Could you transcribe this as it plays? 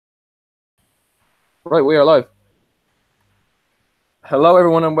Right, we are live. Hello,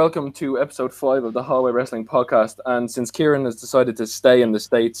 everyone, and welcome to episode 5 of the Hallway Wrestling Podcast. And since Kieran has decided to stay in the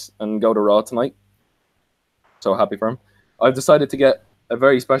States and go to Raw tonight, so happy for him, I've decided to get a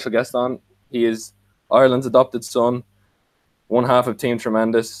very special guest on. He is Ireland's adopted son, one half of Team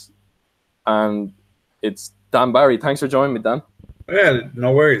Tremendous, and it's Dan Barry. Thanks for joining me, Dan. Yeah,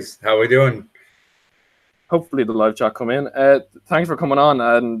 no worries. How we doing? Hopefully the live chat come in. Thanks for coming on,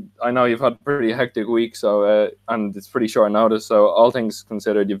 and I know you've had a pretty hectic week, and it's pretty short notice. So all things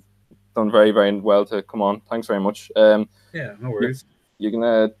considered, you've done very, very well to come on. Thanks very much. Yeah, no worries. You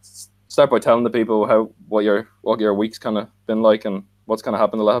can start by telling the people what your week's kind of been like and what's kind of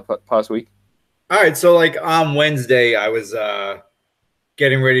happened the past week. All right, so like on Wednesday, I was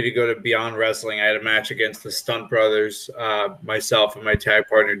getting ready to go to Beyond Wrestling. I had a match against the Stunt Brothers. Myself and my tag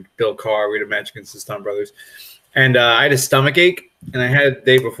partner Bill Carr, we had a match against the Stunt Brothers, and I had a stomach ache, and I had it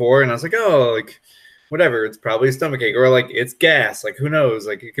the day before, and I was like, oh, like whatever, it's probably a stomach ache, or like it's gas, like who knows,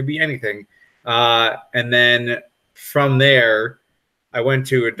 like it could be anything. And then from there, I went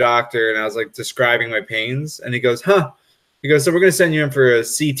to a doctor, and I was like describing my pains, and he goes, so we're gonna send you in for a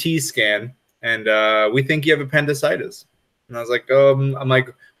CT scan, and we think you have appendicitis. And I was like, I'm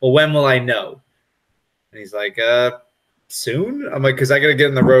like, well, when will I know? And he's like, soon. I'm like, because I got to get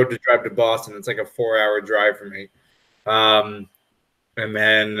on the road to drive to Boston. It's like a 4-hour drive for me. And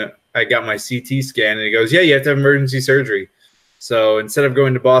then I got my CT scan, and he goes, yeah, you have to have emergency surgery. So instead of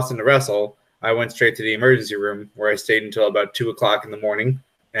going to Boston to wrestle, I went straight to the emergency room, where I stayed until about 2 o'clock in the morning.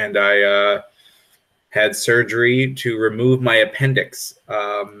 And I had surgery to remove my appendix.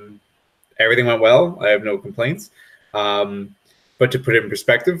 Everything went well. I have no complaints. But to put it in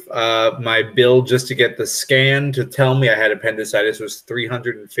perspective, my bill just to get the scan to tell me I had appendicitis was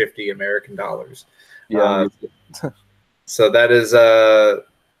 $350 American dollars. Yeah. So that is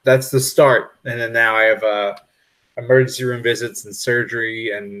that's the start, and then now I have emergency room visits and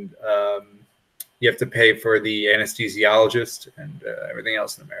surgery, and you have to pay for the anesthesiologist and everything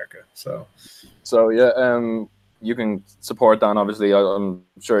else in America. So yeah, you can support Dan. Obviously, I'm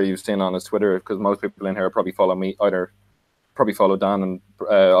sure you've seen on his Twitter, because most people in here probably follow me, probably follow Dan, and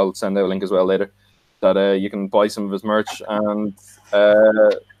I'll send out a link as well later, that you can buy some of his merch, and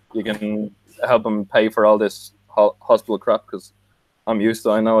you can help him pay for all this hospital crap, because I'm used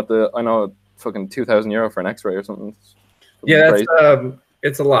to. I know fucking €2,000 for an X-ray or something. Yeah, that's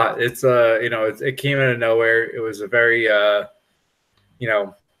it's a lot. It's it came out of nowhere. It was a very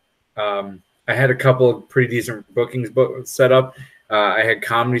I had a couple of pretty decent bookings set up. I had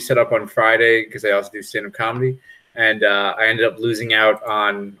comedy set up on Friday, because I also do stand-up comedy. And I ended up losing out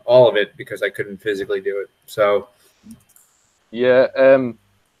on all of it because I couldn't physically do it. So, yeah,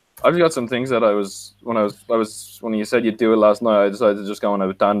 I've got some things that when you said you'd do it last night, I decided to just go on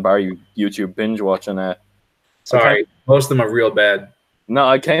a Dan Barry YouTube binge watching. Sorry, most of them are real bad. No,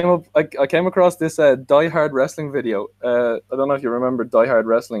 I came across this Die Hard Wrestling video. I don't know if you remember Die Hard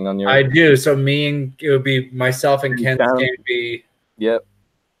Wrestling on your. I do. So it would be myself and Ken Scampi. Yep.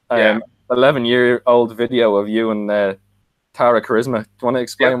 Yeah. 11-year-old video of you and Tara Charisma. Do you want to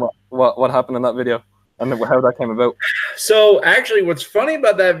explain what happened in that video and how that came about? So actually, what's funny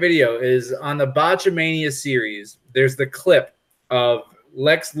about that video is on the Botchamania series, there's the clip of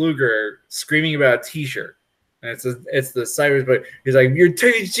Lex Luger screaming about a T-shirt. And it's the Cyrus, but he's like, your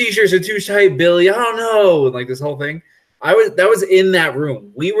T-shirts are too tight, Billy. I don't know, and like this whole thing. That was in that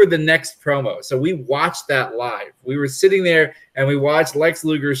room. We were the next promo, so we watched that live. We were sitting there and we watched Lex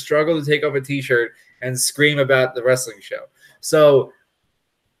Luger struggle to take off a T-shirt and scream about the wrestling show. So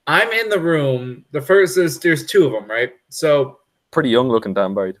I'm in the room. The first there's two of them, right? So pretty young looking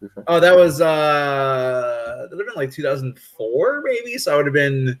Dan Barry, to be fair. Oh, that was that would have been like 2004, maybe. So I would have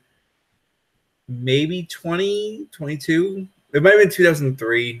been maybe 20, 22. It might have been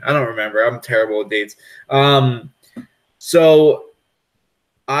 2003. I don't remember. I'm terrible with dates. So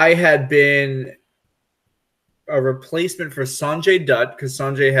I had been a replacement for Sanjay Dutt, because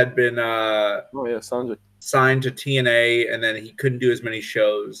Sanjay had been signed to TNA, and then he couldn't do as many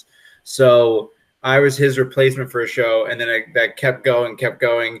shows. So I was his replacement for a show, and then that kept going.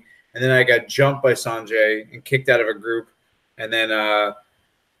 And then I got jumped by Sanjay and kicked out of a group. And then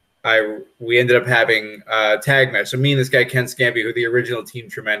we ended up having a tag match. So me and this guy, Ken Scampi, who are the original Team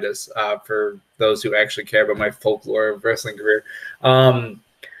Tremendous, for those who actually care about my folklore of wrestling career.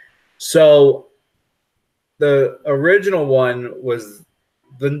 So the original one was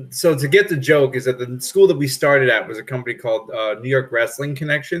so to get the joke is that the school that we started at was a company called New York Wrestling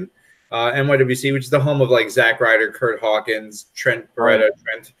Connection, NYWC, which is the home of like Zack Ryder, Kurt Hawkins, Trent Beretta,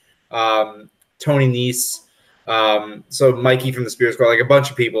 Tony Nese, So Mikey from the Spirit Squad, like a bunch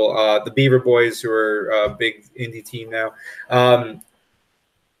of people, the Beaver Boys, who are a big indie team now,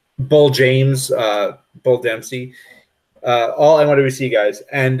 Bull James, Bull Dempsey, all NYWC guys,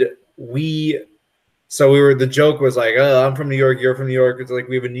 and the joke was like, oh, I'm from New York, you're from New York. It's like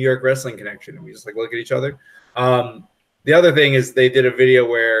we have a New York wrestling connection, and we just like look at each other. The other thing is they did a video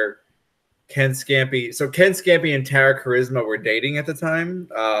where Ken Scampi and Tara Charisma were dating at the time.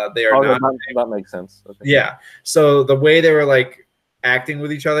 They are not. That makes sense. Okay. Yeah. So the way they were like acting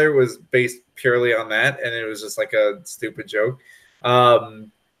with each other was based purely on that, and it was just like a stupid joke. But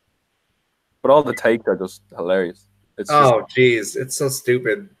all the takes are just hilarious. Geez, it's so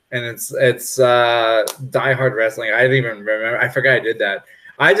stupid, and it's Die Hard Wrestling. I didn't even remember. I forgot I did that.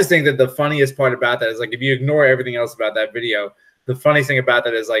 I just think that the funniest part about that is like if you ignore everything else about that video, the funniest thing about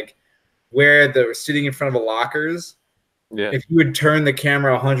that is like where they're sitting in front of the lockers. Yeah. If you would turn the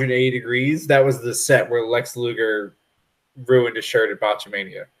camera 180 degrees, that was the set where Lex Luger ruined his shirt at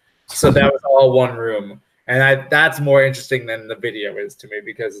Botchamania. So that was all one room, and that's more interesting than the video is to me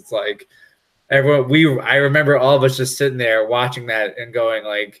because it's like everyone. I remember all of us just sitting there watching that and going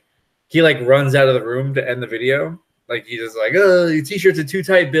like, he like runs out of the room to end the video. Like he just like, oh, your t-shirts are too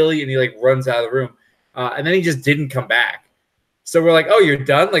tight, Billy, and he like runs out of the room, and then he just didn't come back. So we're like, oh, you're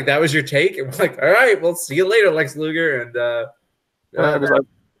done? Like that was your take? And we're like, all right, we'll see you later, Lex Luger. And I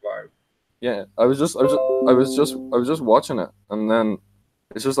was just watching it, and then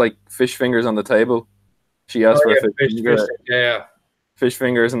it's just like fish fingers on the table. She asked for a fish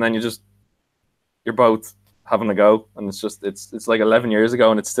fingers, and then you're both having a go, and it's like 11 years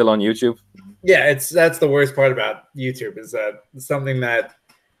ago, and it's still on YouTube. Yeah, that's the worst part about YouTube is that it's something that,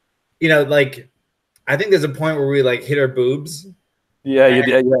 you know, like I think there's a point where we like hit our boobs. Yeah.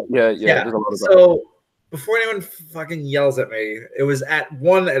 So before anyone fucking yells at me, it was at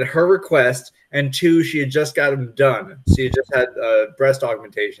her request, and two, she had just got them done. She had just had breast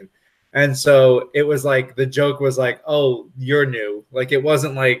augmentation, and so it was like the joke was like, "Oh, you're new." Like it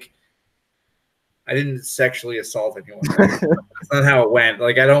wasn't like I didn't sexually assault anyone. That's not how it went.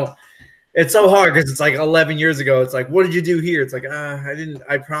 Like I don't. It's so hard because it's like 11 years ago. It's like, what did you do here? It's like, I didn't.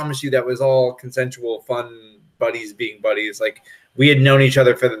 I promise you that was all consensual, fun buddies being buddies. Like we had known each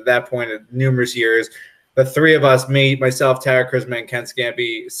other for that point of numerous years. The three of us, me, myself, Tara Charisma, and Ken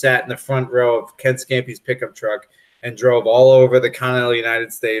Scampi, sat in the front row of Ken Scampi's pickup truck and drove all over the continental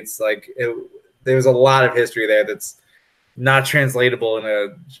United States. Like there's a lot of history there that's not translatable in a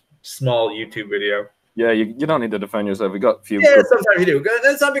small YouTube video. Yeah, you don't need to defend yourself. We got a few. Yeah, sometimes you do.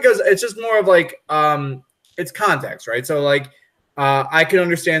 It's not because it's just more of like it's context, right? So like I can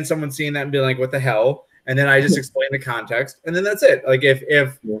understand someone seeing that and being like, "What the hell?" And then I just explain the context, and then that's it. Like if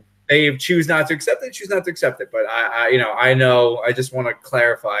they choose not to accept it, choose not to accept it. But I know. I just want to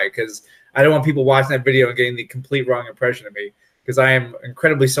clarify because I don't want people watching that video and getting the complete wrong impression of me because I am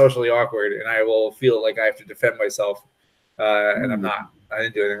incredibly socially awkward and I will feel like I have to defend myself, and I'm not. I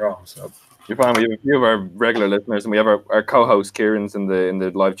didn't do anything wrong, so. You're fine. We have our regular listeners, and we have our co-host Kieran's in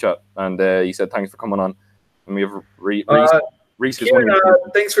the live chat, and he said thanks for coming on. And we have Reese. Kieran,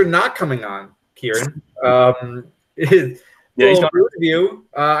 thanks for not coming on, Kieran. He's got root of you.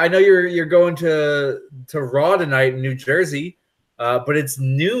 I know you're going to Raw tonight in New Jersey, but it's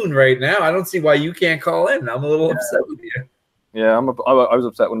noon right now. I don't see why you can't call in. I'm a little upset with you. Yeah, I was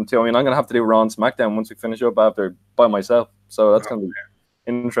upset with him too. I mean, I'm gonna have to do Raw and SmackDown once we finish up after by myself, so that's gonna be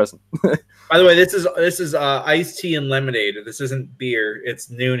interesting. By the way, this is iced tea and lemonade. This isn't beer. It's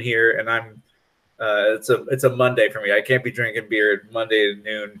noon here, and I'm it's a Monday for me. I can't be drinking beer at Monday at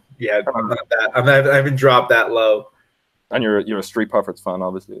noon. Yeah, I'm not that. I haven't dropped that low. And you're a Street Profits fan,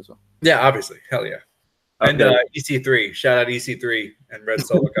 obviously, as well. Yeah, obviously, hell yeah. And EC3, shout out EC3 and Red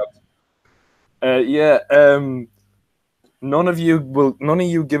Solo Cups. None of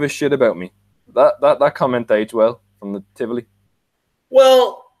you give a shit about me. That comment aged well from the Tivoli.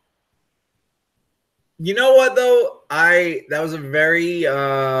 Well, you know what though? That was a very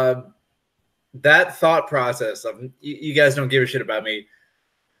that thought process of you guys don't give a shit about me.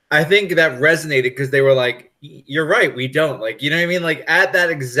 I think that resonated because they were like, "You're right, we don't." Like, you know what I mean? Like at that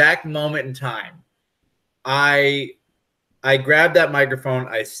exact moment in time, I grabbed that microphone,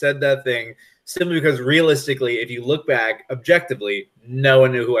 I said that thing simply because realistically, if you look back objectively, no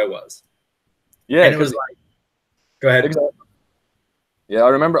one knew who I was. Yeah, and it was like, go ahead. Exactly. Yeah, I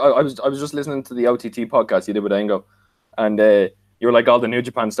remember I was just listening to the OTT podcast you did with Ango, and you were like all the New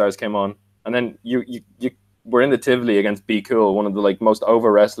Japan stars came on, and then you were in the Tivoli against Be Cool, one of the like most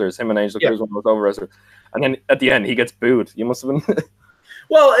over wrestlers. Him and Angel Cruz, one of the most over wrestlers, and then at the end he gets booed. You must have been.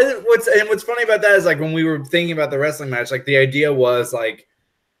 Well, what's funny about that is like when we were thinking about the wrestling match, like the idea was like,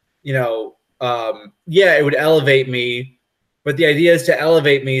 you know, yeah, it would elevate me. But the idea is to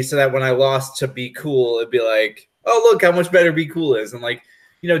elevate me so that when I lost to Be Cool, it'd be like, oh, look how much better Be Cool is. And like,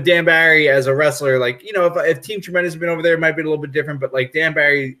 you know, Dan Barry as a wrestler, like, you know, if Team Tremendous had been over there, it might be a little bit different. But like Dan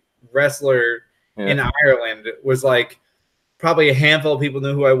Barry, wrestler in Ireland, was like probably a handful of people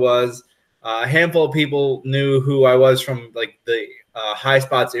knew who I was. A handful of people knew who I was from like the High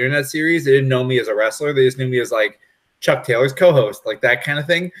Spots internet series. They didn't know me as a wrestler. They just knew me as like Chuck Taylor's co-host, like that kind of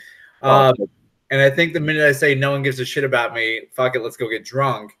thing. And I think the minute I say no one gives a shit about me, fuck it, let's go get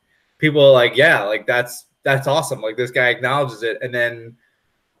drunk. People are like, yeah, like that's awesome. Like this guy acknowledges it, and then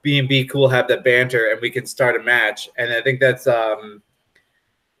Be Cool have that banter, and we can start a match. And I think that's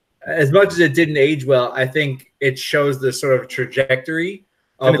as much as it didn't age well, I think it shows the sort of trajectory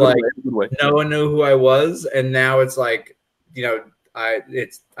of like no one knew who I was, and now it's like, you know, I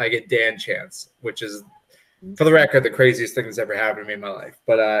get Dan Chance, which is, for the record, the craziest thing that's ever happened to me in my life.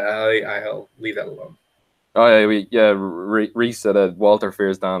 But I'll leave that alone. Oh yeah, Reese said Walter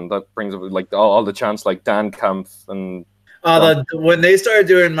fears Dan. That brings up like all the chants like Dan Kampf and. When they started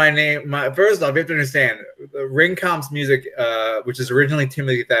doing my name, first off, you have to understand the Ring Comp's music, which is originally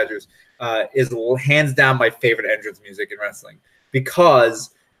Timothy Thatcher's, is hands down my favorite entrance music in wrestling, because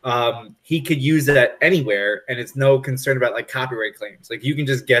he could use that anywhere, and it's no concern about like copyright claims. Like you can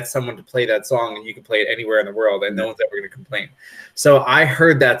just get someone to play that song, and you can play it anywhere in the world, and no one's ever going to complain. So I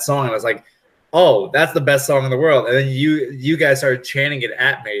heard that song, and I was like, "Oh, that's the best song in the world!" And then you guys started chanting it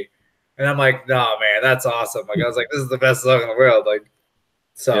at me, and I'm like, "No, man, that's awesome!" Like I was like, "This is the best song in the world!" Like,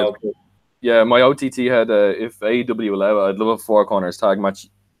 so yeah. My OTT had if AEW allow it, I'd love a four corners tag match.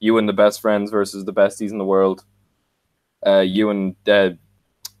 You and the best friends versus the besties in the world. You and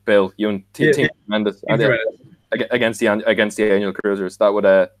Bill, you and Team Tremendous against the Angel Cruisers. That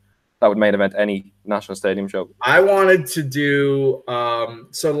would main event any National Stadium show. I wanted to do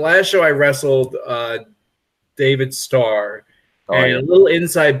so the last show I wrestled David Starr, and a little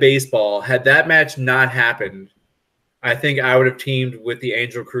inside baseball. Had that match not happened, I think I would have teamed with the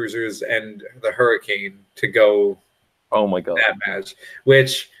Angel Cruisers and the Hurricane to go. Oh my god, that match,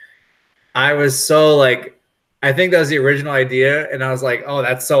 which I was so like. I think that was the original idea, and I was like, "Oh,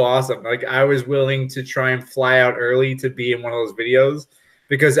 that's so awesome!" Like, I was willing to try and fly out early to be in one of those videos,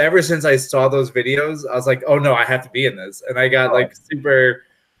 because ever since I saw those videos, I was like, "Oh no, I have to be in this," and I got like super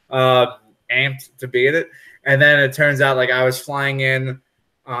amped to be in it. And then it turns out like I was flying in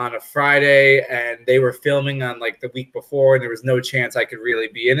on a Friday, and they were filming on like the week before, and there was no chance I could really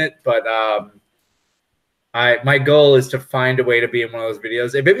be in it. But my goal is to find a way to be in one of those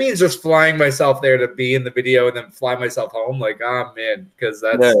videos. If it means just flying myself there to be in the video and then fly myself home, like I'm in, because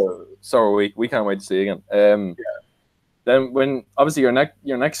that's so are we. We can't wait to see you again. Then when obviously your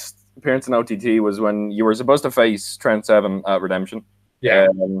next appearance in OTT was when you were supposed to face Trent Seven at Redemption.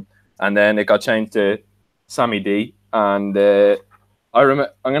 And then it got changed to Sammy D. And I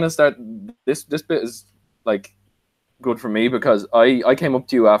remember I'm gonna start this bit is like good for me, because I came up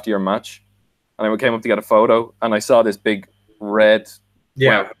to you after your match. And I came up to get a photo, and I saw this big red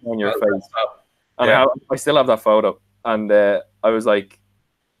on your face. And I still have that photo. And I was like,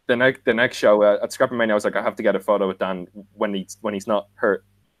 the next show at Scrapping Mania, I was like, I have to get a photo with Dan when he's not hurt.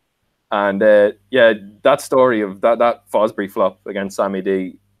 And that story of that Fosbury flop against Sammy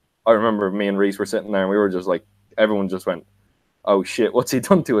D, I remember me and Reese were sitting there, and we were just like, everyone just went, "Oh shit, what's he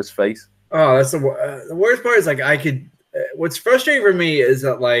done to his face?" Oh, that's the worst part. Is like what's frustrating for me is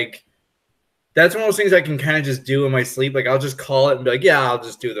that like. That's one of those things I can kind of just do in my sleep. Like I'll just call it and be like, "Yeah, I'll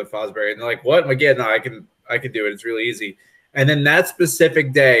just do the Fosbury." And they're like, "What?" I'm like, "Yeah, no, I can do it. It's really easy." And then that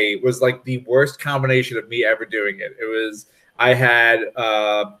specific day was like the worst combination of me ever doing it. It was I had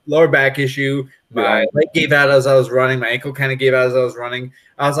lower back issue. My leg gave out as I was running. My ankle kind of gave out as I was running.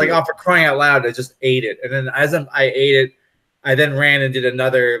 I was like, "Oh, for crying out loud!" I just ate it. And then as I ate it, I then ran and did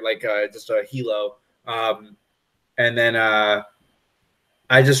another like just a helo, and then.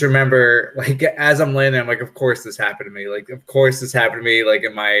 I just remember, like, as I'm landing, I'm like, of course this happened to me. Like, of course this happened to me. Like,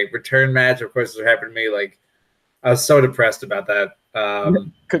 in my return match, of course this happened to me. Like, I was so depressed about that.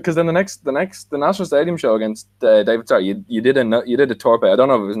 Because then the National Stadium show against David Starr, you did a torpe. I don't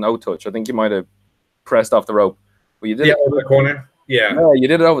know if it was no touch. I think you might have pressed off the rope. But you did it over the corner. Yeah, you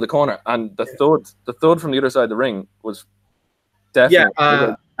did it over the corner, and the thud from the other side of the ring was definitely.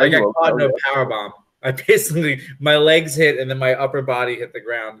 Yeah, I got caught in a power bomb. I basically, my legs hit and then my upper body hit the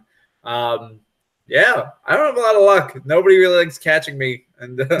ground. Yeah, I don't have a lot of luck. Nobody really likes catching me.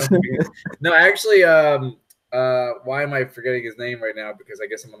 And no, actually, why am I forgetting his name right now? Because I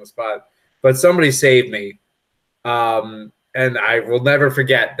guess I'm on the spot. But somebody saved me. And I will never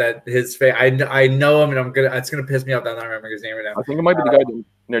forget that his face. I know him, and it's gonna piss me off that I'm not remembering his name right now. I think it might be the guy that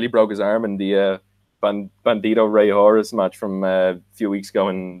nearly broke his arm in the Bandito Ray Horace match from a few weeks ago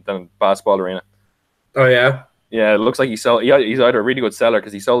in the basketball arena. Oh yeah. Yeah, it looks like he's either a really good seller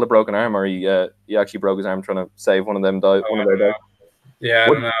because he sold a broken arm, or he actually broke his arm trying to save one of them. One of their dive. Yeah, I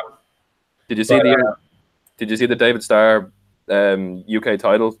don't know. Did you see Did you see the David Starr UK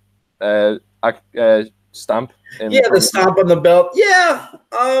title stamp? Yeah, the stamp on the belt. Yeah.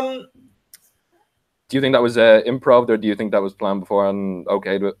 Do you think that was improv, or do you think that was planned before and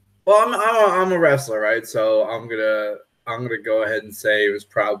okayed with? Well, I'm a wrestler, right? So I'm gonna go ahead and say it was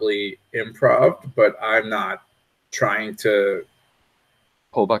probably improv, but I'm not trying to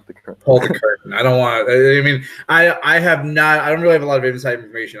pull back the curtain. Pull the curtain. I don't want. I mean, I have not. I don't really have a lot of inside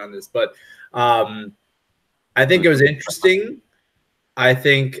information on this, but I think it was interesting. I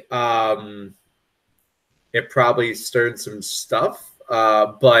think it probably stirred some stuff,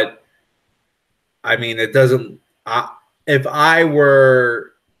 but I mean, it doesn't. If I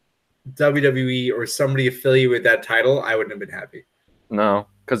were WWE or somebody affiliated with that title, I wouldn't have been happy. No,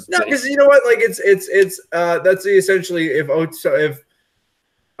 because you know what? Like it's that's essentially if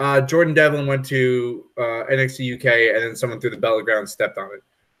Jordan Devlin went to NXT UK and then someone threw the belt on the ground and stepped on it.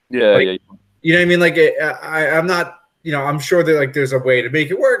 Yeah, like, yeah. You know what I mean? Like I'm not. You know, I'm sure that like there's a way to make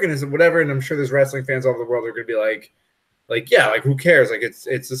it work and is whatever. And I'm sure there's wrestling fans all over the world are going to be like yeah, like who cares? Like it's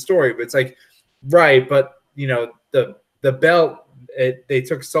a story, but it's like right. But you know the belt. They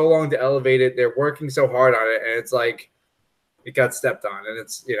took so long to elevate it. They're working so hard on it, and it's like it got stepped on. And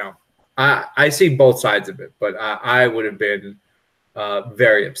it's I see both sides of it, but I would have been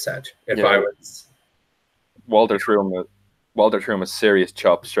very upset if I was. Walter threw him a serious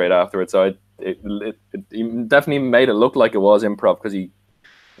chop straight afterwards. So it definitely made it look like it was improv because he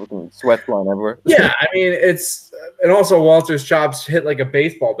fucking sweat flying everywhere. Yeah, I mean and also Walter's chops hit like a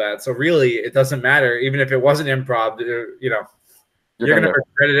baseball bat, so really it doesn't matter even if it wasn't improv. You're gonna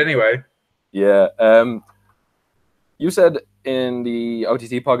regret it anyway. Yeah. You said in the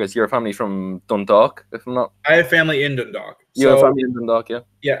OTT podcast your family's from Dundalk, if I'm not. I have family in Dundalk. You have family in Dundalk, yeah?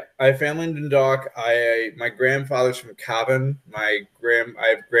 Yeah, I have family in Dundalk. My grandfather's from Cavan. My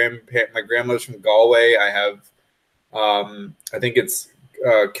grandmother's from Galway. I have I think it's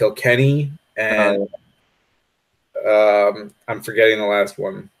Kilkenny, and I'm forgetting the last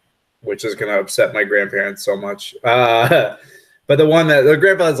one, which is gonna upset my grandparents so much. But the one that the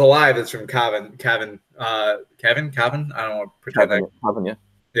grandfather's alive is from Cavan. I don't want to pretend that. Cavan, yeah.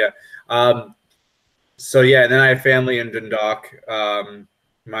 Yeah. So yeah, and then I have family in Dundalk. The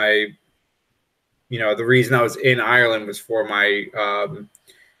reason I was in Ireland was for my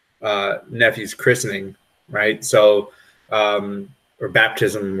nephew's christening, right? So or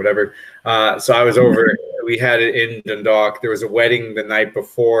baptism, whatever. So I was over. We had it in Dundalk. There was a wedding the night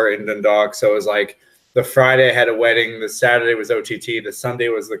before in Dundalk, so it was like. The Friday I had a wedding. The Saturday was OTT. The Sunday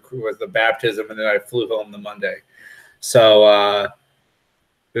was the baptism, and then I flew home the Monday. So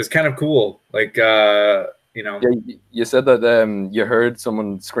it was kind of cool. Like Yeah, you said that you heard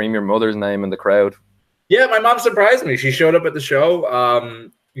someone scream your mother's name in the crowd. Yeah, my mom surprised me. She showed up at the show.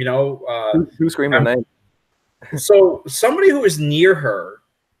 Who screamed her name? So somebody who was near her,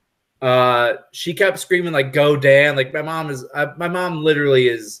 she kept screaming like "Go Dan!" Like my mom literally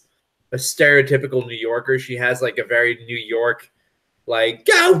is a stereotypical New Yorker. She has like a very New York, like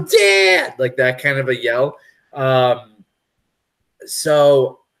 "Go Dan!" like that kind of a yell.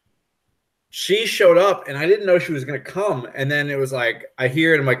 So she showed up, and I didn't know she was gonna come. And then it was like I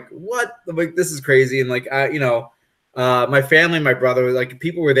hear it, I'm like, "What? I'm like, this is crazy!" And like my family, my brother, like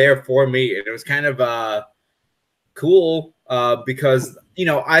people were there for me, and it was kind of cool because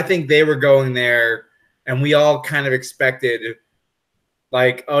I think they were going there, and we all kind of expected.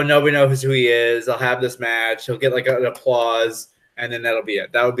 Like, oh, nobody knows who he is. I'll have this match. He'll get like an applause, and then that'll be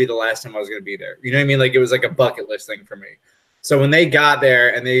it. That would be the last time I was going to be there. You know what I mean? Like it was like a bucket list thing for me. So when they got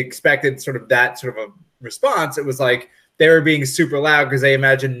there and they expected sort of that sort of a response, it was like they were being super loud because they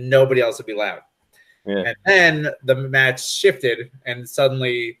imagined nobody else would be loud. Yeah. And then the match shifted, and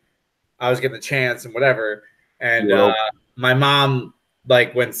suddenly I was getting the chance and whatever. And my mom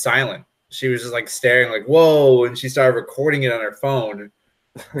like went silent. She was just like staring, like whoa, and she started recording it on her phone.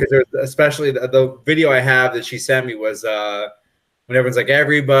 Because especially the video I have that she sent me was when everyone's like,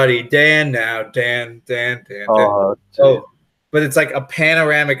 everybody, Dan now, Dan. Oh, but it's like a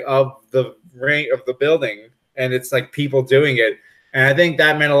panoramic of the ring of the building, and it's like people doing it. And I think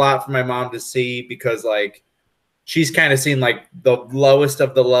that meant a lot for my mom to see because like she's kind of seen like the lowest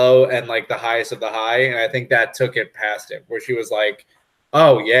of the low and like the highest of the high. And I think that took it past it where she was like,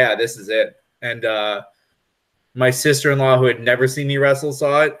 oh yeah, this is it. And my sister-in-law, who had never seen me wrestle,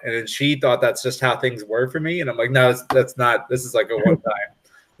 saw it, and then she thought that's just how things were for me. And I'm like, no, that's not. This is like a one time.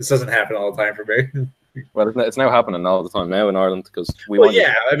 This doesn't happen all the time for me. Well, it's now happening all the time now in Ireland because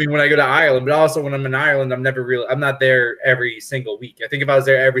yeah, I mean, when I go to Ireland, but also when I'm in Ireland, I'm not there every single week. I think if I was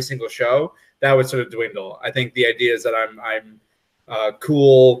there every single show, that would sort of dwindle. I think the idea is that I'm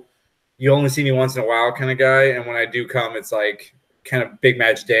cool. You only see me once in a while kind of guy, and when I do come, it's like kind of big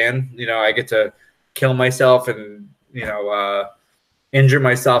match Dan. You know, I get to kill myself and injure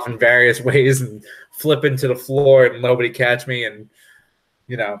myself in various ways and flip into the floor and nobody catch me, and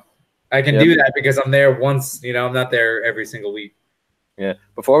I can do that because I'm there once. I'm not there every single week. Yeah.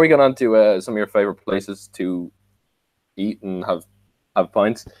 Before we get on to some of your favorite places to eat and have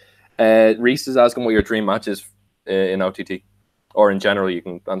pints, Reese is asking what your dream match is in OTT, or in general. You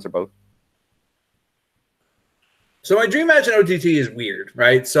can answer both. So my dream match in OTT is weird,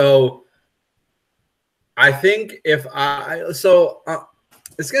 right? So I think it's gonna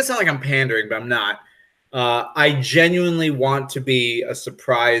sound like I'm pandering, but I'm not. I genuinely want to be a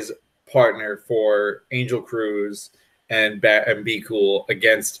surprise partner for Angel Cruz and Be Cool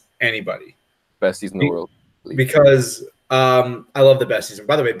against anybody. Besties in the world. Because I love the Besties.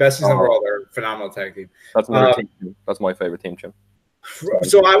 By the way, Besties in the world are a phenomenal tag team. That's another team. That's my favorite team, Jim.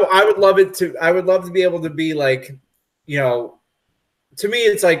 So I would love it to. I would love to be able to be like, to me,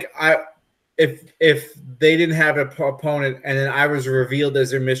 it's like if they didn't have an opponent and then I was revealed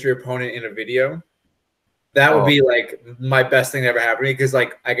as their mystery opponent in a video. That would be like my best thing that ever happened to me because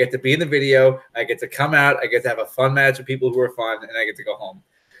like I get to be in the video, I get to come out, I get to have a fun match with people who are fun, and I get to go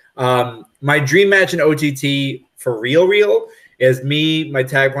home. My dream match in OTT for real is me, my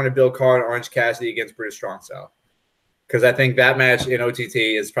tag partner Bill Carr, and Orange Cassidy against British Strong Style. Because I think that match in OTT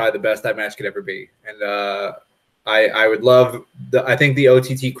is probably the best that match could ever be. And I would love I think the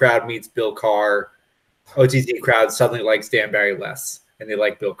OTT crowd meets Bill Carr. OTT crowd suddenly likes Dan Barry less, and they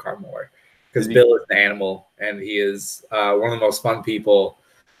like Bill Carr more. Because Bill is an animal, and he is one of the most fun people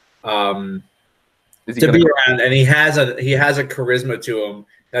to be around, and he has a charisma to him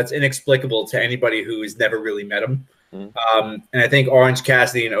that's inexplicable to anybody who's never really met him. And I think Orange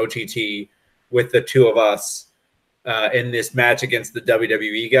Cassidy and OTT with the two of us in this match against the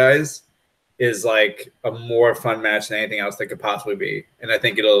WWE guys is like a more fun match than anything else that could possibly be, and I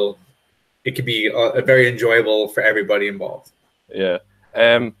think it could be a very enjoyable for everybody involved. Yeah,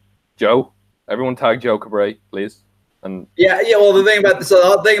 Joe. Everyone tag Joe Cabray, please. And yeah. Well, the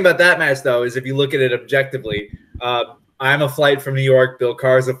thing about that match though is if you look at it objectively, I'm a flight from New York. Bill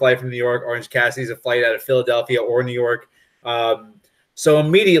Carr's a flight from New York. Orange Cassidy's a flight out of Philadelphia or New York. So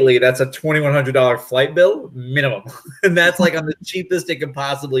immediately that's a $2,100 flight bill minimum, and that's like on the cheapest it can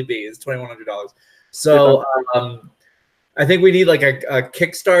possibly be is $2,100. So I think we need like a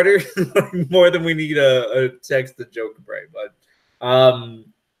Kickstarter more than we need a text to Joe Cabray, but.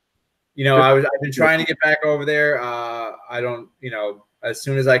 I've been trying to get back over there. I don't, as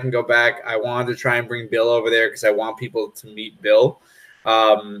soon as I can go back, I wanted to try and bring Bill over there because I want people to meet Bill.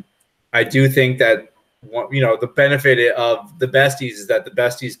 I do think that, the benefit of the Besties is that the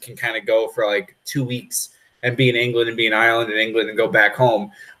Besties can kind of go for like 2 weeks and be in England and be in Ireland and England and go back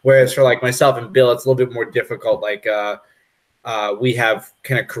home. Whereas for like myself and Bill, it's a little bit more difficult. Like we have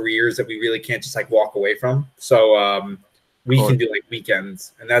kind of careers that we really can't just like walk away from. So, we can do like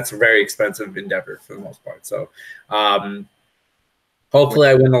weekends, and that's a very expensive endeavor for the most part. So hopefully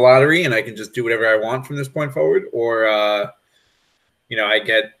I win the lottery and I can just do whatever I want from this point forward, or, I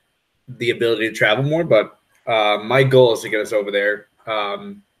get the ability to travel more. But my goal is to get us over there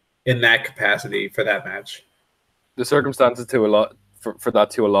in that capacity for that match. The circumstances for that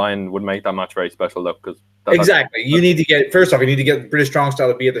to align would make that match very special, though, because exactly. You need to get British Strong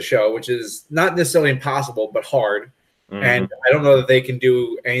Style to be at the show, which is not necessarily impossible, but hard. And I don't know that they can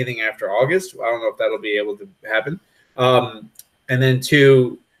do anything after August. I don't know if that'll be able to happen. And then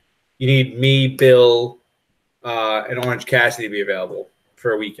 2, you need me, Bill, and Orange Cassidy to be available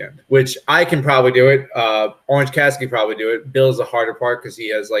for a weekend, which I can probably do it. Orange Cassidy can probably do it. Bill's the harder part because he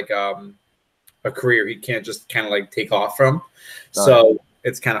has like a career he can't just kind of like take off from. So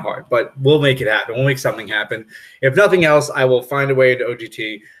it's kind of hard, but we'll make it happen. We'll make something happen. If nothing else, I will find a way into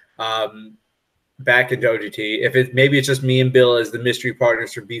OGT. Back into OGT. Maybe it's just me and Bill as the mystery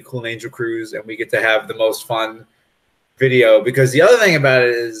partners for Be Cool and Angel Cruz, and we get to have the most fun video. Because the other thing about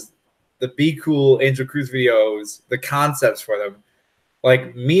it is the Be Cool Angel Cruz videos, the concepts for them.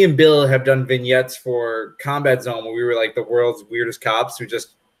 Like me and Bill have done vignettes for Combat Zone where we were like the world's weirdest cops who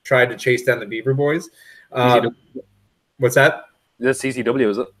just tried to chase down the Beaver Boys. What's that? The CCW,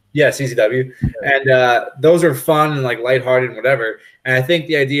 is it? Yeah, CCW. And those are fun and like lighthearted and whatever. And I think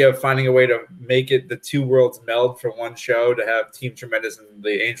the idea of finding a way to make it the two worlds meld for one show, to have Team Tremendous and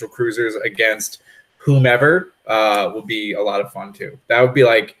the Angel Cruisers against whomever would be a lot of fun too. That would be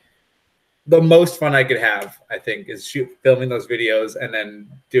like the most fun I could have, I think, is filming those videos and then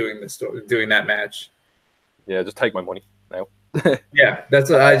doing that match. Yeah, just take my money now. Yeah, that's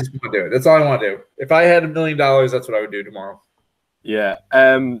what I just want to do. That's all I want to do. If I had $1 million, that's what I would do tomorrow. Yeah.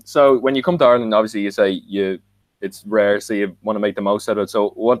 So when you come to Ireland, obviously you say it's rare, so you want to make the most out of it. So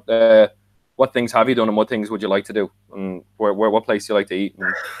what things have you done, and what things would you like to do, and what place do you like to eat,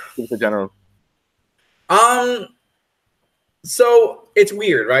 and just in general? So it's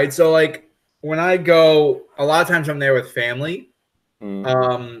weird, right? So like when I go, a lot of times I'm there with family.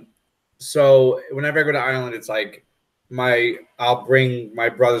 So whenever I go to Ireland, it's like I'll bring my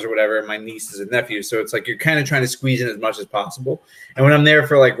brothers or whatever, and my nieces and nephews. So it's like you're kind of trying to squeeze in as much as possible. And when I'm there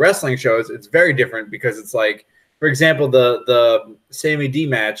for like wrestling shows, it's very different because it's like, for example, the Sammy D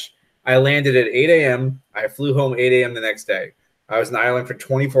match, I landed at 8 a.m. I flew home 8 a.m. the next day. I was in Ireland for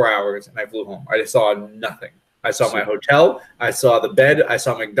 24 hours and I flew home. I just saw nothing. I saw my hotel, I saw the bed, I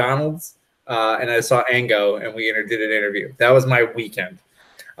saw McDonald's, and I saw Ango, and we did an interview. That was my weekend.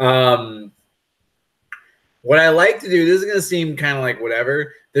 What I like to do, this is gonna seem kind of like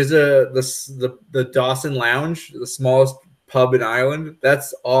whatever. There's the Dawson Lounge, the smallest pub in Ireland.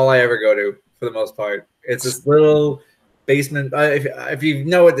 That's all I ever go to for the most part. It's this little basement. If you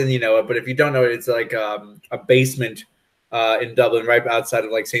know it, then you know it. But if you don't know it, it's like a basement in Dublin, right outside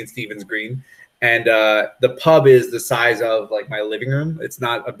of like St. Stephen's Green. And the pub is the size of like my living room. It's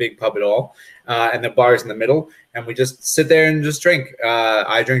not a big pub at all. And the bar's in the middle. And we just sit there and just drink.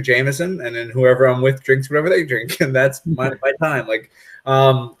 I drink Jameson, and then whoever I'm with drinks whatever they drink. And that's my time. Like,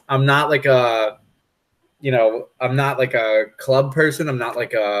 I'm not like I'm not like a club person. I'm not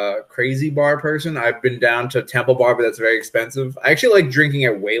like a crazy bar person. I've been down to Temple Bar, but that's very expensive. I actually like drinking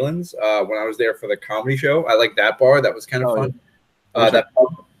at Wayland's when I was there for the comedy show. I like that bar. That was kind of fun. Yeah. That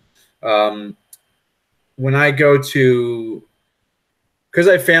pub. When I go to, because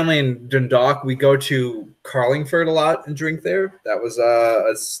I have family in Dundalk, we go to Carlingford a lot and drink there. That was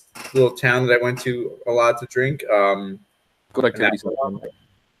a little town that I went to a lot to drink. Good activity.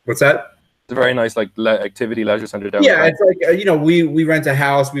 What's that? It's a very nice like activity leisure center down. Yeah, it's like we rent a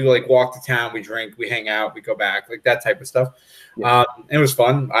house, we like walk to town, we drink, we hang out, we go back, like that type of stuff. Yeah. It was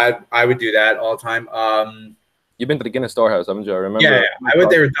fun. I would do that all the time. You've been to the Guinness Storehouse, haven't you? I remember. Yeah, I went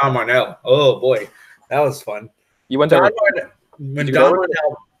there with Don Marnell. Oh boy, that was fun. You went there when Don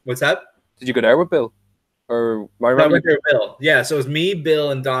Marnell. What's that? Did you go there with Bill? Or I went there with Bill. Yeah, so it was me,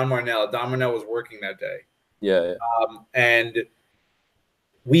 Bill, and Don Marnell. Don Marnell was working that day. Yeah. And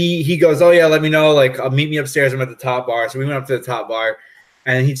he goes, oh yeah, let me know. Like, I'll meet me upstairs. I'm at the top bar. So we went up to the top bar,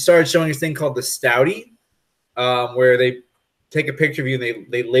 and he started showing this thing called the Stouty, where they take a picture of you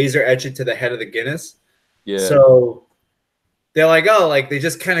and they laser etch it to the head of the Guinness. Yeah. So they're like, oh, like they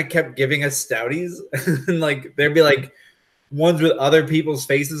just kind of kept giving us Stouties, and like there'd be like ones with other people's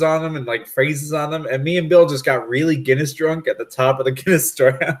faces on them and like phrases on them. And me and Bill just got really Guinness drunk at the top of the Guinness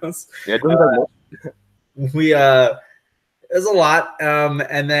Storehouse. Yeah, it was a lot.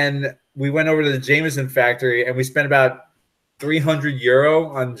 And then we went over to the Jameson factory and we spent about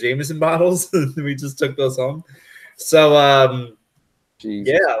 €300 on Jameson bottles. We just took those home. So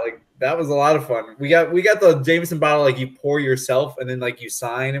yeah, like that was a lot of fun. We got the Jameson bottle, like you pour yourself and then like you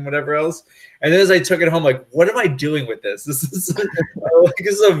sign and whatever else. And then as I took it home, like, what am I doing with this? This is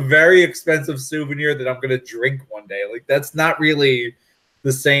a very expensive souvenir that I'm gonna drink one day. Like that's not really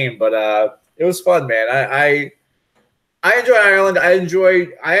the same, but it was fun, man. I enjoy Ireland. I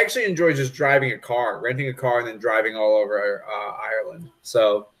actually enjoy just driving a car, renting a car, and then driving all over Ireland.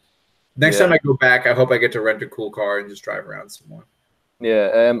 So next time I go back, I hope I get to rent a cool car and just drive around some more.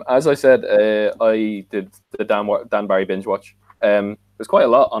 Yeah, as I said, I did the Dan Barry binge watch. There's quite a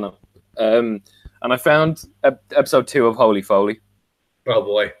lot on it. And I found episode 2 of Holy Foley. Oh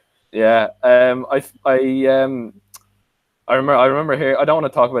boy. Yeah. I remember here. I don't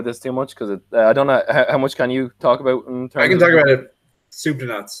want to talk about this too much because I don't know how much can you talk about. I can talk about it soup to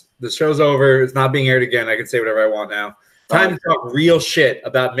nuts. The show's over. It's not being aired again. I can say whatever I want now. Time to talk real shit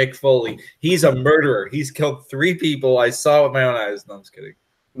about Mick Foley. He's a murderer. He's killed 3 people. I saw it with my own eyes. No, I'm just kidding.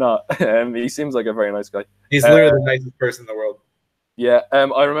 No, he seems like a very nice guy. He's literally the nicest person in the world. Yeah,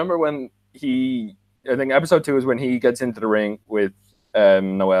 I remember when I think episode 2 is when he gets into the ring with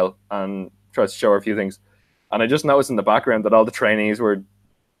Noelle and tries to show her a few things. And I just noticed in the background that all the trainees I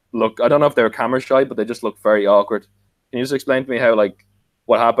don't know if they were camera shy, but they just looked very awkward. Can you just explain to me how, like,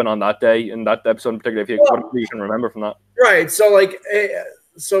 what happened on that day in that episode in particular, what you can remember from that? Right. So, like,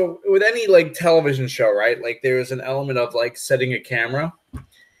 with any, like, television show, right, like, there's an element of, like, setting a camera.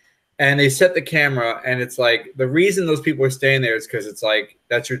 and they set the camera, and it's like the reason those people are staying there is because it's like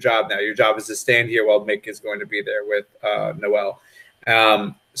that's your job now. Your job is to stand here while Mick is going to be there with Noel.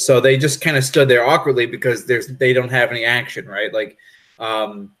 So they just kind of stood there awkwardly because they don't have any action, right? Like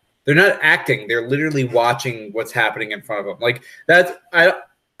they're not acting; they're literally watching what's happening in front of them. Like that's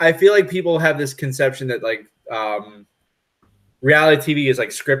I feel like people have this conception that like reality TV is like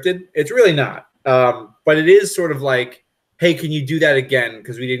scripted. It's really not, but it is sort of like, hey, can you do that again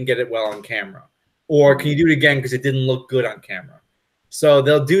because we didn't get it well on camera? Or can you do it again because it didn't look good on camera? So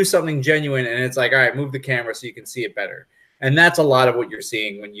they'll do something genuine, and it's like, all right, move the camera so you can see it better. And that's a lot of what you're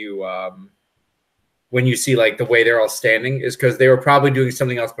seeing when you see like the way they're all standing is because they were probably doing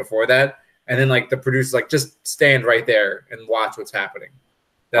something else before that. And then like the producer's like, just stand right there and watch what's happening.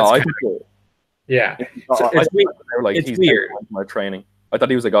 That's yeah. So it's weird. My training. I thought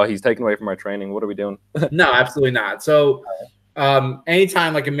he was like, oh, he's taken away from my training. What are we doing? No, absolutely not. So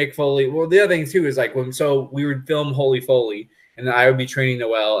anytime like a Mick Foley, well, the other thing too is like so we would film Holy Foley, and then I would be training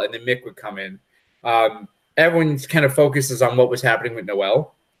Noel, and then Mick would come in. Everyone kind of focuses on what was happening with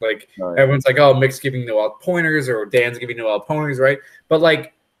Noel. Like everyone's like, oh, Mick's giving Noel pointers, or Dan's giving Noel pointers, right? But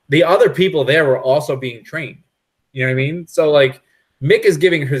like the other people there were also being trained. You know what I mean? So like Mick is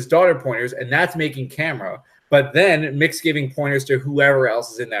giving his daughter pointers, and that's making camera. But then Mick's giving pointers to whoever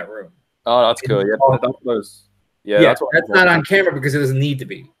else is in that room. Oh, that's cool. Yeah, that's not on camera because it doesn't need to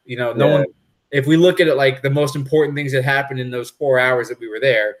be. You know, no one. If we look at it like the most important things that happened in those 4 hours that we were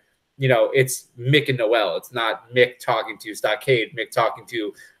there, you know, it's Mick and Noel. It's not Mick talking to Stockade, Mick talking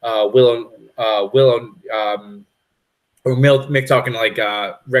to Willow, or Mick talking to like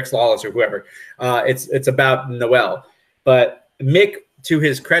Rex Lawless or whoever. It's about Noel, but Mick, to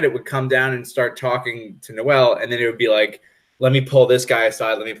his credit, would come down and start talking to Noel, and then it would be like, let me pull this guy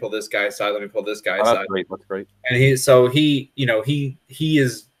aside, let me pull this guy aside, let me pull this guy aside. That's great. And he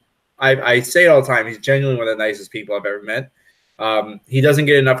is, I say it all the time, he's genuinely one of the nicest people I've ever met. He doesn't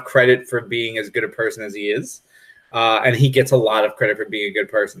get enough credit for being as good a person as he is. And he gets a lot of credit for being a good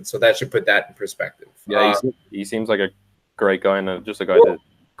person. So that should put that in perspective. Yeah, he seems like a great guy and just a guy to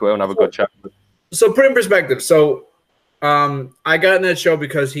go out and have a good chat with. So put in perspective. So I got in that show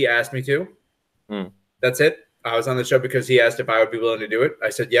because he asked me to. That's it. I was on the show because he asked if I would be willing to do it. I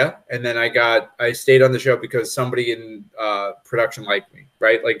said yeah, and then I stayed on the show because somebody in production liked me,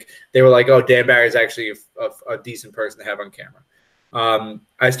 right? Like they were like, "Oh, Dan Barry is actually a decent person to have on camera."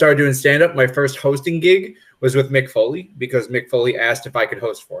 I started doing stand up. My first hosting gig was with Mick Foley because Mick Foley asked if I could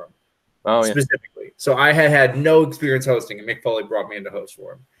host for him specifically. So I had no experience hosting, and Mick Foley brought me in to host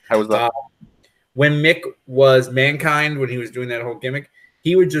for him. How was that? When Mick was Mankind, when he was doing that whole gimmick,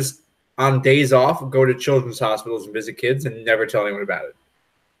 he would just, on days off, go to children's hospitals and visit kids and never tell anyone about it.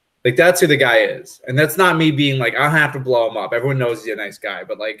 Like, that's who the guy is. And that's not me being like, I have to blow him up. Everyone knows he's a nice guy.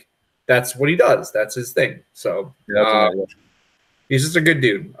 But, like, that's what he does. That's his thing. So he's just a good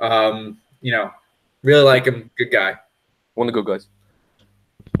dude. You know, really like him. Good guy. One of the good guys.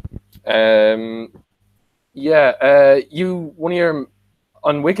 One of your...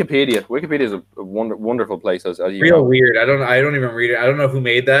 On Wikipedia. Wikipedia is a wonderful place, as you know. Weird. I don't even read it. I don't know who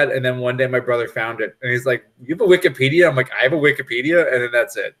made that. And then one day my brother found it, and he's like, "You have a Wikipedia?" I'm like, "I have a Wikipedia," and then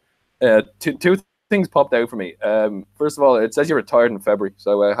that's it. Two things popped out for me. First of all, it says you retired in February,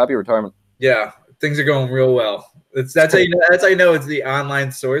 so happy retirement. Yeah, things are going real well. That's how you know it's the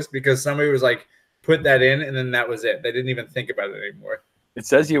online source, because somebody was like, put that in, and then that was it. They didn't even think about it anymore. It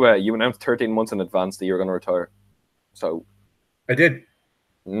says you announced 13 months in advance that you were going to retire. So I did.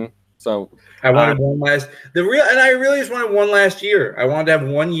 So I wanted one last and I really just wanted one last year. I wanted to have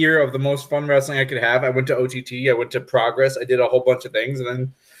 1 year of the most fun wrestling I could have. I went to OTT, I went to Progress, I did a whole bunch of things, and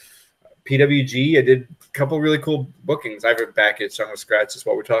then PWG, I did a couple really cool bookings. I have a back itch, so I'm gonna scratch this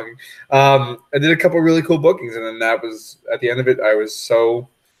while we're talking. I did a couple really cool bookings, and then that was at the end of it. I was so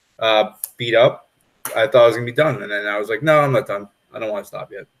beat up, I thought I was gonna be done, and then I was like, no, I'm not done. I don't want to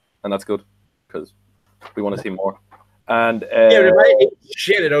stop yet. And that's good, because we want to see more. And but if I ate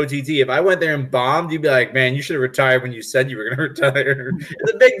shit at OTT, if I went there and bombed, you'd be like, man, you should have retired when you said you were going to retire.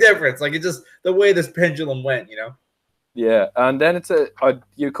 It's a big difference. Like, it's just the way this pendulum went, you know? Yeah, and then it's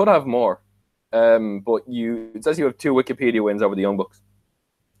you could have more, but it says you have 2 Wikipedia wins over the Young Bucks.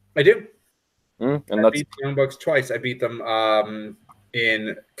 I do. And I beat the Young Bucks twice. I beat them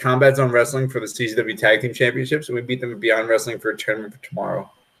in Combat Zone Wrestling for the CZW Tag Team Championships, and we beat them in Beyond Wrestling for a tournament for tomorrow.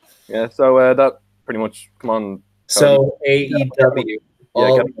 Yeah, so that pretty much, come on. So AEW,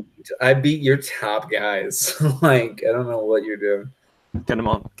 I beat your top guys. Like, I don't know what you're doing. Get them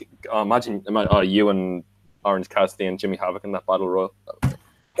on. Imagine you and Orange Cassidy and Jimmy Havoc in that battle royal.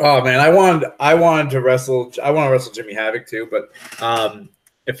 Oh man, I wanted to wrestle. I want to wrestle Jimmy Havoc too, but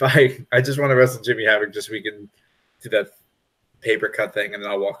if I just want to wrestle Jimmy Havoc just so we can do that paper cut thing and then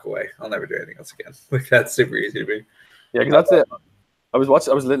I'll walk away. I'll never do anything else again. Like that's super easy to me. Yeah, because that's it. I was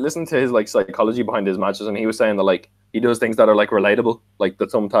listening to his like psychology behind his matches, and he was saying that like he does things that are like relatable, like the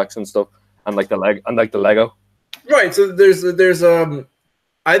thumbtacks and stuff, and like the Lego. Right. So there's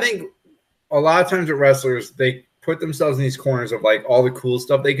I think a lot of times with wrestlers they put themselves in these corners of like all the cool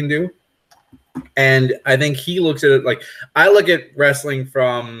stuff they can do, and I think he looks at it like I look at wrestling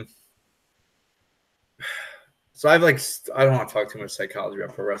from. So I don't want to talk too much psychology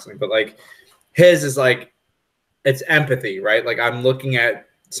about pro wrestling, but like his is like it's empathy, right? Like I'm looking at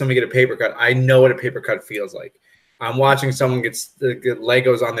somebody get a paper cut. I know what a paper cut feels like. I'm watching someone get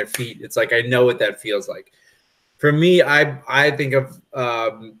Legos on their feet. It's like I know what that feels like. For me, I think of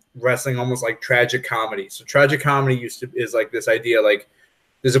wrestling almost like tragic comedy. So tragic comedy is like this idea like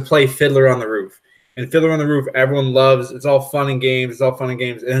there's a play Fiddler on the Roof. And Fiddler on the Roof, everyone loves. It's all fun and games. It's all fun and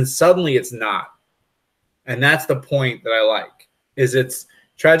games. And then suddenly it's not. And that's the point that I like. Is it's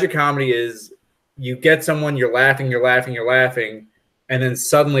tragic comedy is you get someone, you're laughing, and then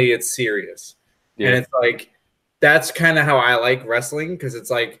suddenly it's serious. Yeah. And it's like that's kind of how I like wrestling because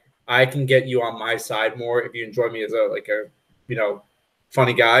it's like I can get you on my side more if you enjoy me as a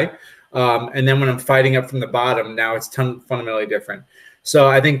funny guy. And then when I'm fighting up from the bottom, now it's fundamentally different. So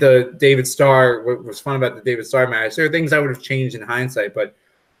I think the David Starr, what was fun about the David Starr match, there are things I would have changed in hindsight, but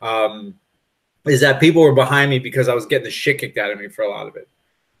is that people were behind me because I was getting the shit kicked out of me for a lot of it.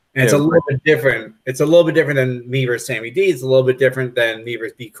 And it's a little bit different. It's a little bit different than me versus Sammy D. It's a little bit different than me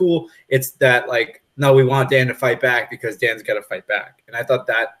versus Be Cool. It's that like, no, we want Dan to fight back because Dan's got to fight back. And I thought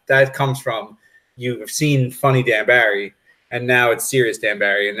that comes from you've seen funny Dan Barry, and now it's serious Dan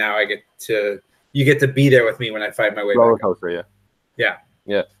Barry, and now you get to be there with me when I fight my way roller back. Coaster, yeah.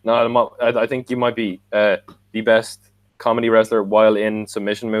 No, I think you might be the best comedy wrestler while in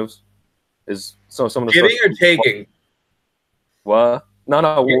submission moves. Is some of the giving or taking? What?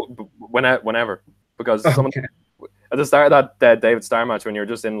 No, whenever. Because at the start of that David Starr match, when you're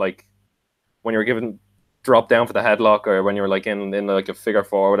just in like, when you're given drop down for the headlock, or when you're like in like a figure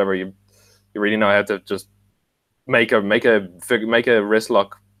four or whatever, you really know how to just make a wrist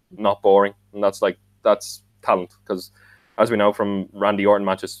lock not boring, and that's talent. Because as we know from Randy Orton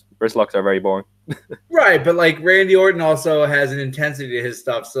matches, wrist locks are very boring. Right, but like Randy Orton also has an intensity to his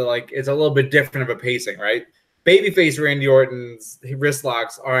stuff, so like it's a little bit different of a pacing, right? Babyface Randy Orton's wrist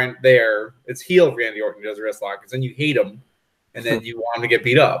locks aren't there. It's heel Randy Orton who does wrist locks, and then you hate him, and then you want him to get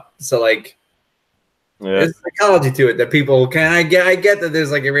beat up. So like, there's psychology to it that people can. I get that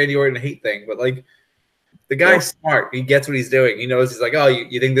there's like a Randy Orton hate thing, but like the guy's smart. He gets what he's doing. He knows he's like, oh,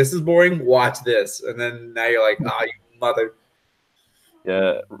 you think this is boring? Watch this, and then now you're like, oh, you mother.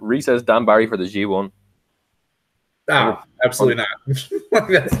 Yeah, Reese says Dan Barry for the G1. Oh, absolutely not.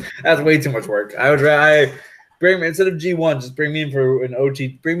 that's way too much work. Bring me instead of G1, just bring me in for an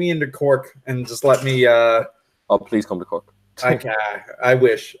OT. Bring me into Cork and just let me. Oh, please come to Cork. I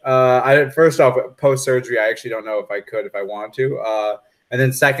wish. First off, post surgery, I actually don't know if I could, if I want to. And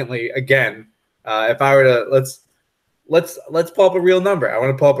then secondly, again, if I were to let's pull up a real number. I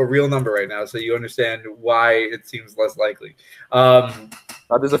want to pull up a real number right now so you understand why it seems less likely.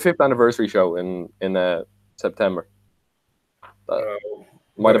 There's a 5th anniversary show in September.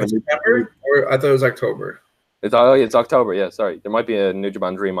 Might have been September, or I thought it was October. It's October. Yeah, sorry. There might be a New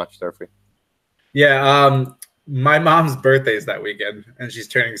Japan Dream match there for you. Yeah. My mom's birthday is that weekend, and she's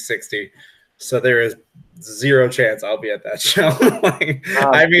turning 60. So there is 0 chance I'll be at that show.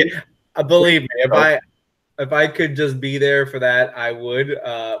 I mean, believe me, if I could just be there for that, I would.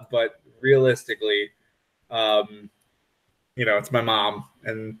 But realistically, it's my mom,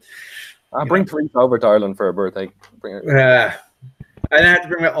 and I'll bring 3 over to Ireland for her birthday. Bring her. I'd have to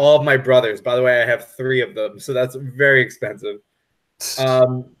bring all of my brothers. By the way, I have 3 of them, so that's very expensive.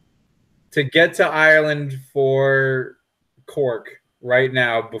 To get to Ireland for Cork right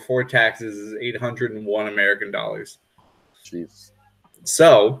now before taxes is $801 American dollars. Jeez.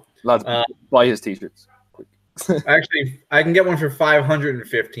 So, lads, buy his t-shirts. Actually, I can get one for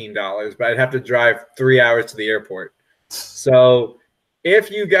 $515, but I'd have to drive 3 hours to the airport. So, if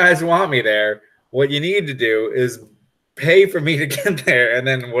you guys want me there, what you need to do is pay for me to get there, and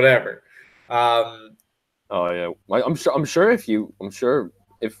then whatever. Oh yeah, I'm sure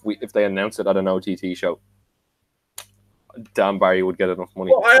if they announce it at an OTT show, Dan Barry would get enough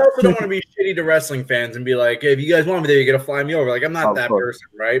money. Well, I also don't want to be shitty to wrestling fans and be like, hey, if you guys want me there, you got to fly me over. Like, I'm not that person,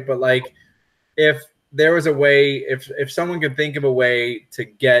 right? But like, if there was a way, if someone could think of a way to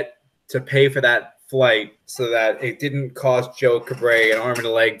pay for that flight so that it didn't cost Joe Cabray an arm and a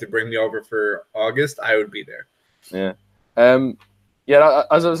leg to bring me over for August, I would be there. Yeah. Yeah,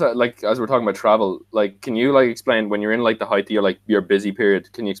 as I was like, as we're talking about travel, like, can you like explain when you're in like the height of your busy period?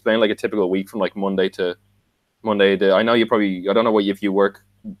 Can you explain like a typical week from like Monday to Monday? I know you probably, I don't know what if you work.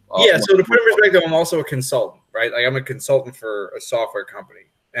 Yeah, so to put in perspective, I'm also a consultant, right? Like I'm a consultant for a software company,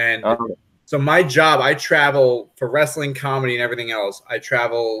 and so my job, I travel for wrestling, comedy, and everything else. I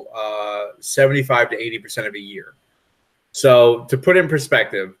travel 75 to 80% of a year. So to put in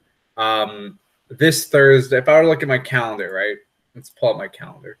perspective, this Thursday, if I were to look at my calendar, right? Let's pull up my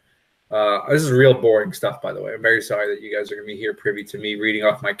calendar. This is real boring stuff, by the way. I'm very sorry that you guys are going to be here privy to me reading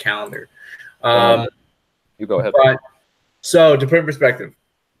off my calendar. You go ahead. But, so to put in perspective,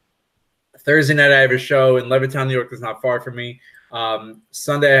 Thursday night I have a show in Levittown, New York. That's not far from me.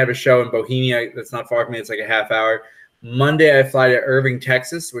 Sunday I have a show in Bohemia. That's not far from me. It's like a half hour. Monday I fly to Irving,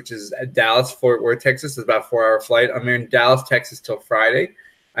 Texas, which is at Dallas, Fort Worth, Texas. It's about a 4-hour flight. I'm in Dallas, Texas till Friday.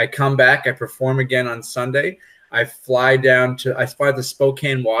 I come back. I perform again on Sunday. I fly to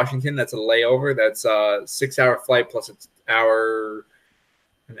Spokane, Washington. That's a layover. That's a 6-hour flight plus an hour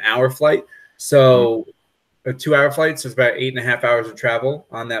flight. So a 2-hour flight. So it's about 8.5 hours of travel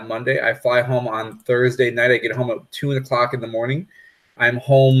on that Monday. I fly home on Thursday night. I get home at 2 o'clock in the morning. I'm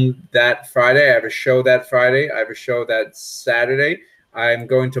home that Friday. I have a show that Friday. I have a show that Saturday. I'm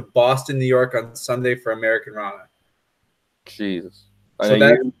going to Boston, New York on Sunday for American Rana. Jesus. So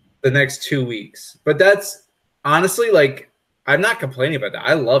that's the next 2 weeks. But that's honestly, like, I'm not complaining about that.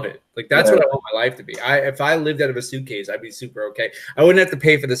 I love it. Like, that's what I want my life to be. If I lived out of a suitcase, I'd be super okay. I wouldn't have to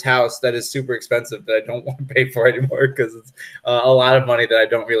pay for this house that is super expensive that I don't want to pay for anymore because it's a lot of money that I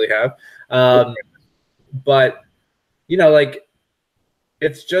don't really have. But, you know, like,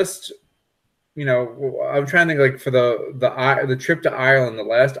 it's just, you know, I'm trying to think, like, for the trip to Ireland, the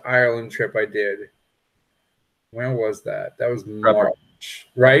last Ireland trip I did, when was that? That was March,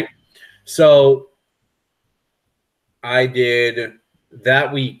 right? So I did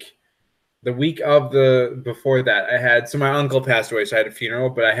that week. The week of before that, I had, so my uncle passed away, so I had a funeral,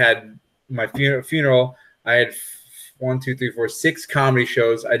 but I had my funeral. I had 6 comedy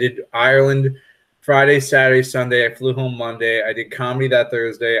shows. I did Ireland Friday, Saturday, Sunday. I flew home Monday. I did comedy that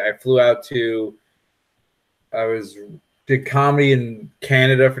Thursday. I flew out did comedy in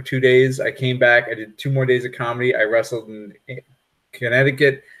Canada for 2 days. I came back. I did 2 more days of comedy. I wrestled in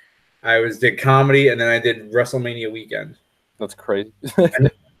Connecticut. I did comedy, and then I did WrestleMania weekend. That's crazy. I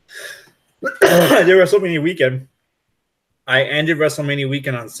did WrestleMania weekend. I ended WrestleMania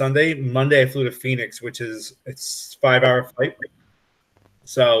weekend on Sunday. Monday, I flew to Phoenix, it's a 5-hour flight.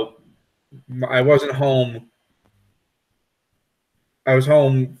 So I wasn't home. I was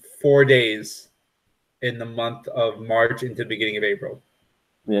home 4 days in the month of March into the beginning of April.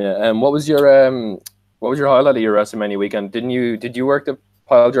 Yeah. What was your highlight of your WrestleMania weekend? Did you work the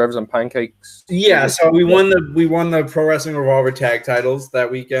pile drivers and pancakes? Yeah, so we won the Pro Wrestling Revolver tag titles that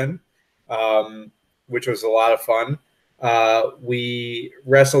weekend, which was a lot of fun. We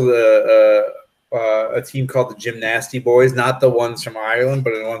wrestled a team called the Gymnasty Boys, not the ones from Ireland,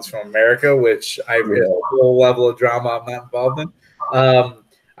 but the ones from America, which a whole level of drama I'm not involved in.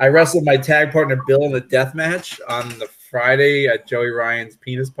 I wrestled my tag partner Bill in a death match on the Friday at Joey Ryan's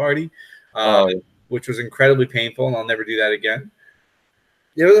penis party, which was incredibly painful, and I'll never do that again.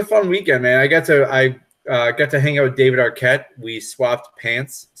 It was a fun weekend, man. I got to hang out with David Arquette. We swapped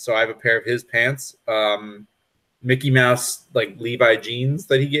pants, so I have a pair of his pants, Mickey Mouse like Levi jeans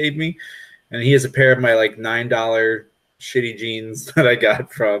that he gave me, and he has a pair of my like $9 shitty jeans that I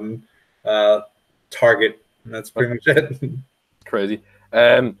got from Target. And that's pretty much it. Crazy.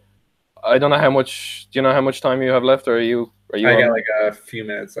 I don't know how much. Do you know how much time you have left, or are you? I got like a few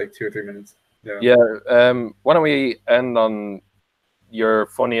minutes, like 2 or 3 minutes. Yeah. Why don't we end on your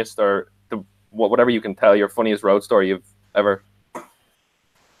funniest, or whatever you can tell, your funniest road story you've ever,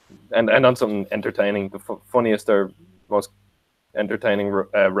 and on something entertaining, the funniest or most entertaining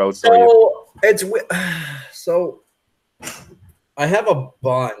road story. So I have a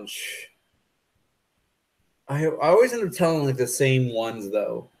bunch. I always end up telling like the same ones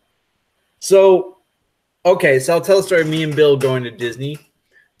though. So okay, so I'll tell a story of me and Bill going to Disney.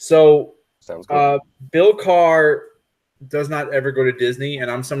 So sounds good. Bill Carr does not ever go to Disney,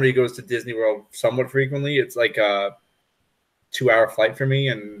 and I'm somebody who goes to Disney World somewhat frequently. It's like a 2-hour flight for me,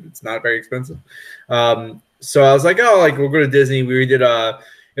 and it's not very expensive. So I was like, oh, like we'll go to Disney. We did it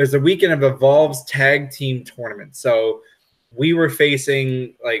was the weekend of Evolve's tag team tournament. So we were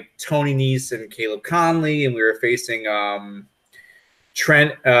facing like Tony Nese and Caleb Conley, and we were facing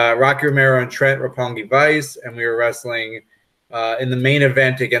Trent, Rocky Romero and Trent Roppongi Vice, and we were wrestling in the main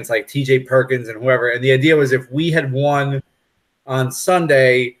event against like TJ Perkins and whoever. And the idea was if we had won on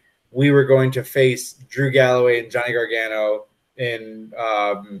Sunday, we were going to face Drew Galloway and Johnny Gargano in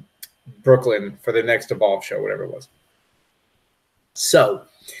Brooklyn for the next Evolve show, whatever it was. So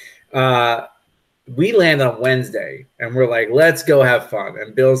we land on Wednesday, and we're like, let's go have fun.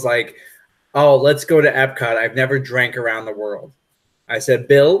 And Bill's like, oh, let's go to Epcot. I've never drank around the world. I said,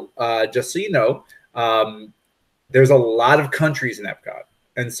 Bill, just so you know, there's a lot of countries in Epcot.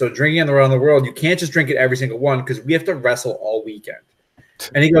 And so drinking around the world, you can't just drink at every single one because we have to wrestle all weekend.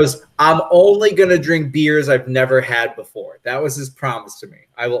 And he goes, I'm only going to drink beers I've never had before. That was his promise to me.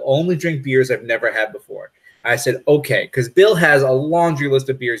 I will only drink beers I've never had before. I said, okay, because Bill has a laundry list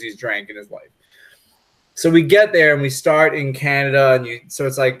of beers he's drank in his life. So we get there and we start in Canada. And it's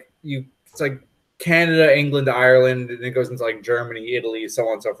like Canada, England, Ireland, and it goes into like Germany, Italy, so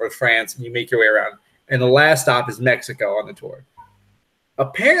on and so forth, France, and you make your way around. And the last stop is Mexico on the tour.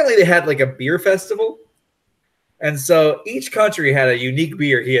 Apparently they had like a beer festival. And so each country had a unique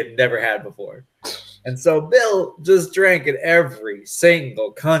beer he had never had before. And so Bill just drank in every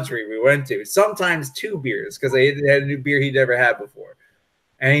single country we went to, sometimes 2 beers because they had a new beer he'd never had before.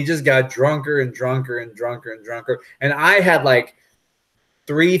 And he just got drunker and drunker and drunker and drunker. And I had like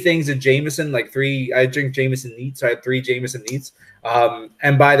 3 things of Jameson, I drink Jameson neat, so I had 3 Jameson neats.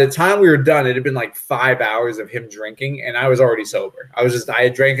 And by the time we were done, it had been like 5 hours of him drinking, and I was already sober. I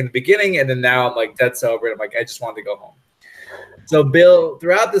had drank in the beginning, and then now I'm like dead sober, and I'm like, I just wanted to go home. So Bill,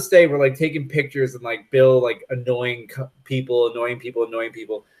 throughout the stay, we're like taking pictures and like Bill like annoying people.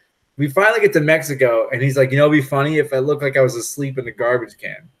 We finally get to Mexico, and he's like, it'd be funny if I looked like I was asleep in the garbage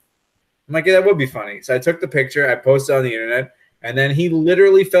can. I'm like, yeah, that would be funny. So I took the picture, I posted on the internet, and then he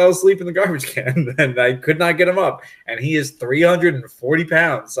literally fell asleep in the garbage can, and I could not get him up. And he is 340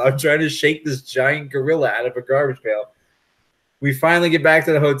 pounds. So I'm trying to shake this giant gorilla out of a garbage pail. We finally get back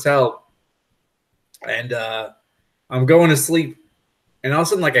to the hotel, and I'm going to sleep. And all of a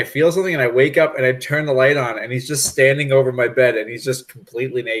sudden, like, I feel something, and I wake up, and I turn the light on, and he's just standing over my bed, and he's just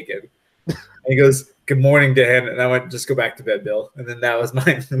completely naked. And he goes, good morning, Dan. And I went, just go back to bed, Bill. And then that was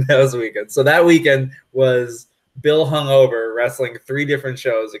the weekend. So that weekend was Bill hungover, wrestling 3 different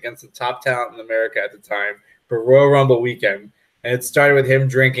shows against the top talent in America at the time for Royal Rumble weekend. And it started with him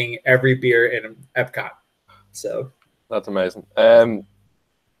drinking every beer in Epcot. So that's amazing.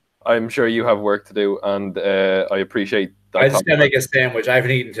 I'm sure you have work to do, and I appreciate that. I just got to make a sandwich. I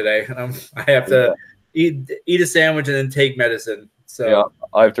haven't eaten today. I have to eat a sandwich and then take medicine. So yeah,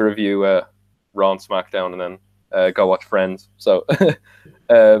 I have to review Raw and SmackDown and then go watch Friends. So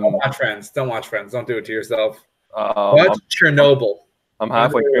don't watch Friends. Don't watch Friends. Don't do it to yourself. Watch Chernobyl. I'm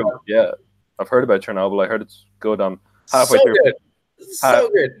halfway through. Yeah, I've heard about Chernobyl. I heard it's good. I'm halfway through. Good. So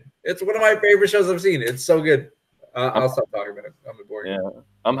good. It's one of my favorite shows I've seen. It's so good. I'll stop talking about it. I'm bored. Yeah,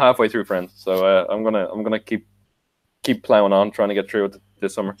 I'm halfway through Friends, so I'm gonna keep plowing on, trying to get through it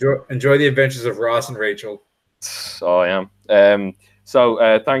this summer. Enjoy the adventures of Ross and Rachel. Oh, I am.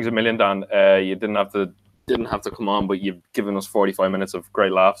 So thanks a million, Dan. You didn't have to come on, but you've given us 45 minutes of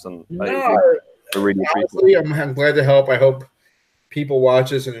great laughs, and I really appreciate it. I'm glad to help. I hope people watch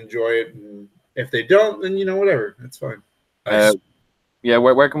this and enjoy it. And if they don't, then whatever. It's fine. Yeah,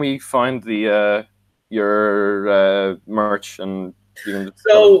 where can we find the your merch? And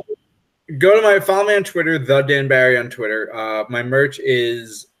so follow me on Twitter, the Dan Barry on Twitter. My merch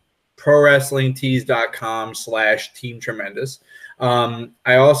is prowrestlingtees.com/Team Tremendous.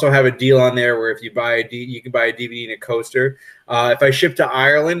 I also have a deal on there where if you buy you can buy a DVD and a coaster. If I ship to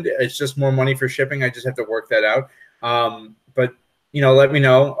Ireland, it's just more money for shipping. I just have to work that out. But let me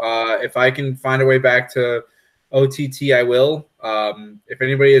know if I can find a way back to OTT. I will. If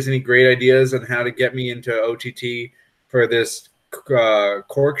anybody has any great ideas on how to get me into OTT for this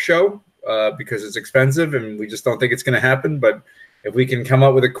Cork show, because it's expensive and we just don't think it's going to happen, but if we can come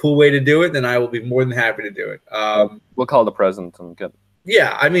up with a cool way to do it, then I will be more than happy to do it. We'll call the president and get.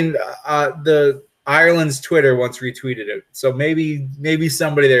 Yeah, I mean, the Ireland's Twitter once retweeted it, so maybe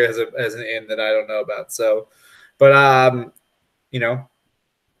somebody there has an in that I don't know about. So, but I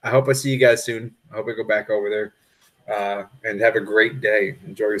hope I see you guys soon. I hope I go back over there and have a great day.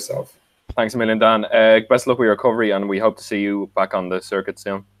 Enjoy yourself. Thanks a million, Dan. Best of luck with your recovery, and we hope to see you back on the circuit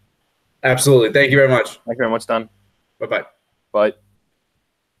soon. Absolutely. Thank you very much. Thank you very much, Dan. Bye-bye. Bye.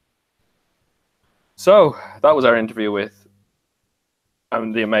 So that was our interview with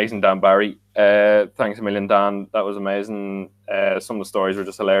the amazing Dan Barry. Thanks a million, Dan. That was amazing. Some of the stories were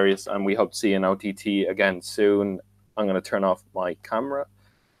just hilarious, and we hope to see you in OTT again soon. I'm going to turn off my camera.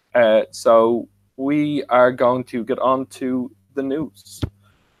 So we are going to get on to the news.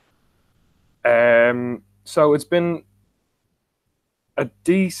 So it's been a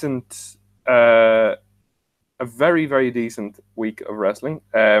decent, a very, very decent week of wrestling.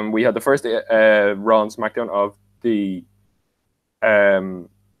 We had the first Raw and SmackDown of the Heyman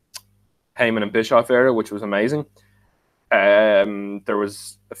and Bischoff era, which was amazing. There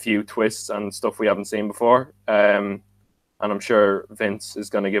was a few twists and stuff we haven't seen before. And I'm sure Vince is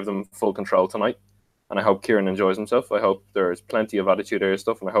going to give them full control tonight. And I hope Kieran enjoys himself. I hope there's plenty of Attitude Era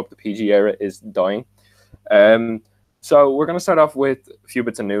stuff, and I hope the PG era is dying. So we're going to start off with a few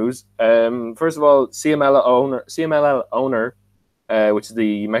bits of news. First of all, CMLL owner, which is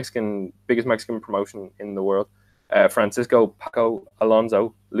the biggest Mexican promotion in the world, Francisco Paco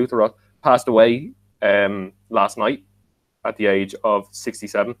Alonso Lutero, passed away last night at the age of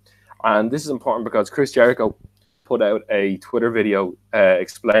 67. And this is important because Chris Jericho put out a Twitter video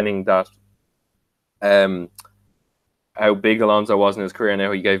explaining that how big Alonso was in his career.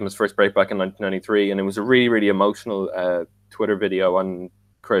 Now he gave him his first break back in 1993, and it was a really, really emotional Twitter video. And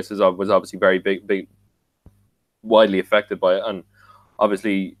Chris was obviously very big, widely affected by it. And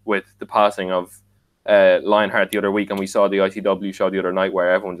obviously, with the passing of Lionheart the other week, and we saw the ICW show the other night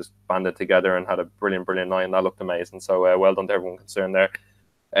where everyone just banded together and had a brilliant night, and that looked amazing. So well done to everyone concerned there.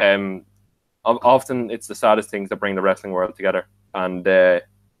 Often it's the saddest things that bring the wrestling world together, and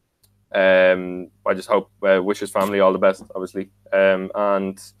I just hope wish his family all the best, obviously.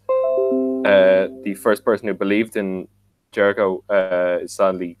 And the first person who believed in Jericho is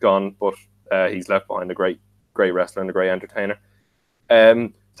sadly gone, but he's left behind a great wrestler and a great entertainer.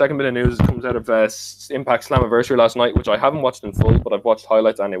 Second bit of news comes out of Impact Slammiversary last night, which I haven't watched in full, but I've watched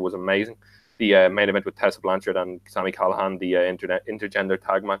highlights, and it was amazing. The main event with Tessa Blanchard and Sami Callihan, the intergender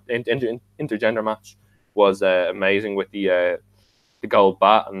tag match, intergender match, was amazing with the gold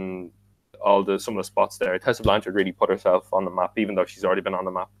bat and some of the spots there. Tessa Blanchard really put herself on the map, even though she's already been on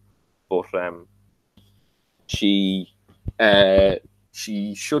the map. But she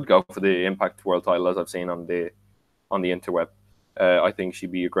should go for the Impact World title, as I've seen on the interweb. I think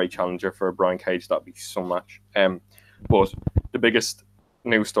she'd be a great challenger for Brian Cage. That'd be so much. But the biggest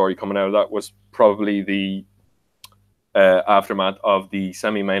news story coming out of that was probably the aftermath of the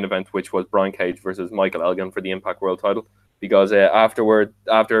semi-main event, which was Brian Cage versus Michael Elgin for the Impact World title. Because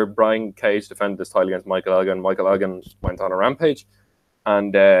after Brian Cage defended this title against Michael Elgin went on a rampage,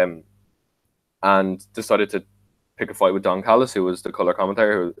 and decided to pick a fight with Don Callis, who was the color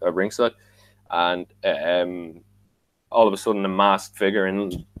commentator at ringside, and all of a sudden a masked figure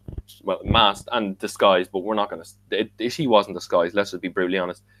masked and disguised, but we're not going to. She wasn't disguised. Let's just be brutally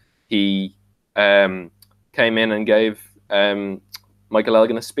honest. He came in and gave Michael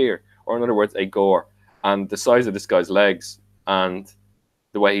Elgin a spear, or in other words, a gore. And the size of this guy's legs and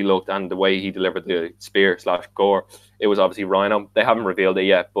the way he looked and the way he delivered the spear / gore, it was obviously Rhino. They haven't revealed it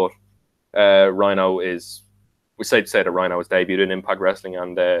yet, but Rhino is. We say that Rhino has debuted in Impact Wrestling,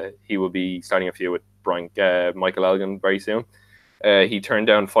 and he will be starting a feud with Michael Elgin very soon. He turned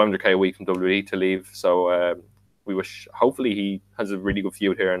down $500K a week from WWE to leave, so we wish. Hopefully, he has a really good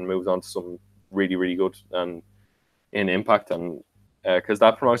feud here and moves on to some really, really good and in Impact, and because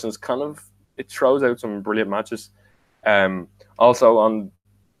that promotion is kind of. It throws out some brilliant matches. Also at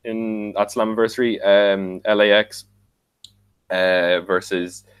Slammiversary, LAX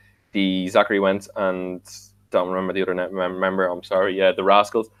versus the Zachary Wentz and don't remember the other member. I'm sorry. Yeah, the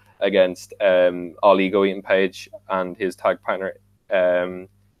Rascals against All Ego Ethan Page and his tag partner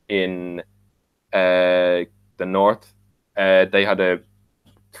in the North. They had a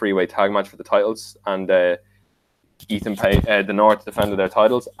 3-way tag match for the titles, and Ethan Page, the North defended their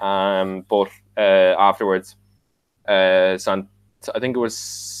titles, but afterwards, I think it was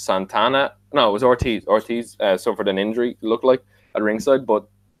Santana. No, it was Ortiz. Ortiz suffered an injury, it looked like, at ringside, but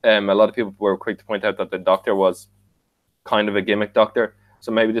a lot of people were quick to point out that the doctor was kind of a gimmick doctor.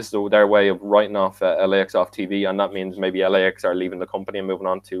 So maybe this is their way of writing off LAX off TV, and that means maybe LAX are leaving the company and moving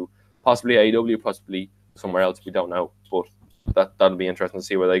on to possibly AEW, possibly somewhere else. We don't know, but that'll be interesting to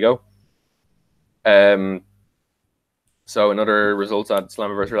see where they go. So another results at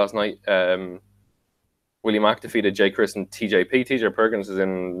Slammiversary last night. Willie Mack defeated Jay Chris and TJP. TJ Perkins is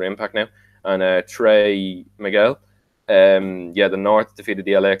in Impact now, and Trey Miguel. The North defeated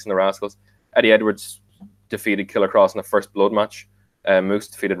the LAX and the Rascals. Eddie Edwards defeated Killer Cross in the First Blood match. Moose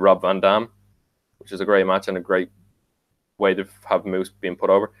defeated Rob Van Dam, which is a great match and a great way to have Moose being put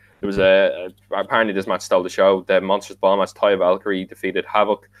over. There was apparently this match stole the show. The Monsters Ball match, Ty Valkyrie defeated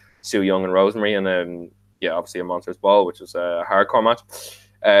Havoc, Sue Young, and Rosemary, and obviously a Monsters Ball, which was a hardcore match.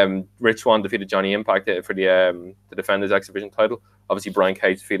 Rich Swann defeated Johnny Impact for the Defenders X Division title. Obviously, Brian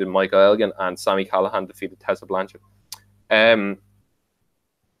Cage defeated Michael Elgin, and Sami Callihan defeated Tessa Blanchard.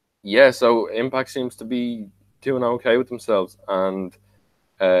 So Impact seems to be doing okay with themselves, and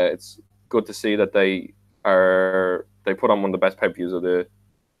it's good to see that they put on one of the best pay-per-views of the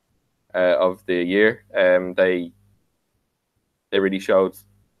year. they really showed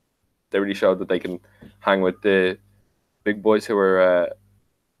that they can hang with the big boys who are.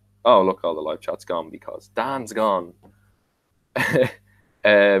 Oh, look, all the live chat's gone because Dan's gone.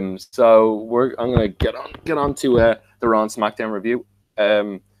 So I'm gonna get on to the Raw and SmackDown review.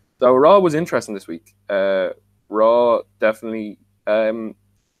 So Raw was interesting this week. Raw definitely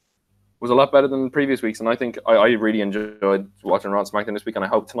was a lot better than previous weeks, and I think I really enjoyed watching Raw and SmackDown this week, and I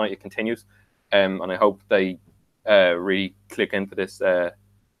hope tonight it continues. And I hope they really click into this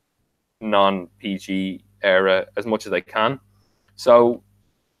non-PG era as much as they can. So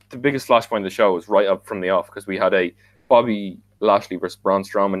the biggest flashpoint of the show was right up from the off because we had a Bobby Lashley versus Braun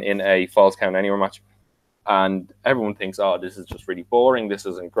Strowman in a Falls Count Anywhere match, and everyone thinks, "Oh, this is just really boring. This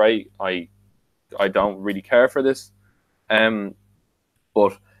isn't great. I don't really care for this."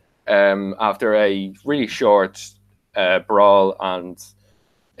 But after a really short brawl and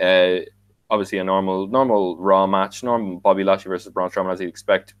obviously a normal Raw match, normal Bobby Lashley versus Braun Strowman as you'd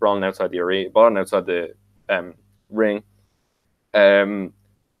expect, brawling outside the ring.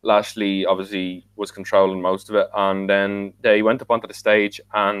 Lashley obviously was controlling most of it, and then they went up onto the stage,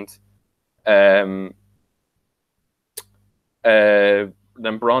 and then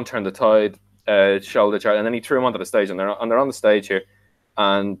Braun turned the tide, shoulder chart, and then he threw him onto the stage, and they're on the stage here,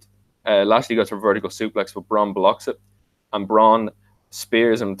 and Lashley goes for a vertical suplex, but Braun blocks it, and Braun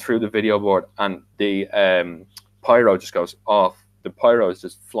spears him through the video board, and the pyro just goes off. The pyro is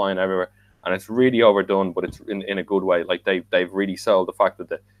just flying everywhere. And it's really overdone, but it's in a good way. Like they've really sold the fact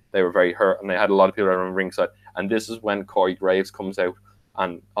that they were very hurt, and they had a lot of people around ringside. And this is when Corey Graves comes out,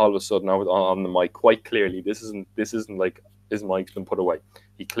 and all of a sudden on the mic, quite clearly, this isn't like his mic's been put away.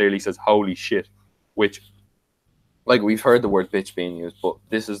 He clearly says "Holy shit," which, like, we've heard the word "bitch" being used, but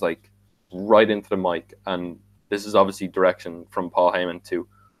this is like right into the mic, and this is obviously direction from Paul Heyman to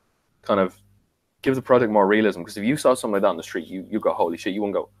kind of give the product more realism. Because if you saw something like that on the street, you go "Holy shit," you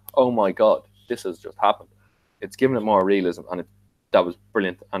wouldn't go, "Oh my god, this has just happened." It's giving it more realism, and that was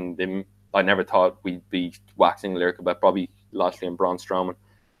brilliant. And I never thought we'd be waxing lyrical about Bobby Lashley and Braun Strowman,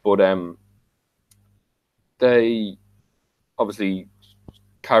 but they obviously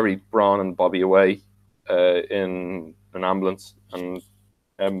carried Braun and Bobby away in an ambulance, and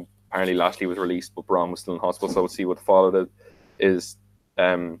apparently Lashley was released, but Braun was still in hospital. So we'll see what followed is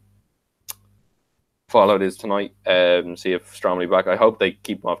tonight. See if Strowman will be back. I hope they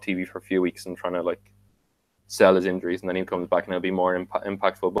keep him off TV for a few weeks and trying to like sell his injuries, and then he comes back and it'll be more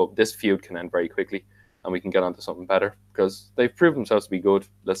impactful. But this feud can end very quickly, and we can get on to something better because they've proved themselves to be good.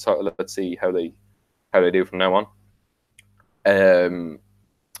 Let's see how they do from now on.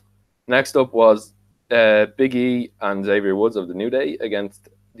 Next up was Big E and Xavier Woods of the New Day against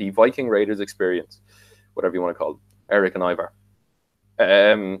the Viking Raiders Experience, whatever you want to call them, Eric and Ivar.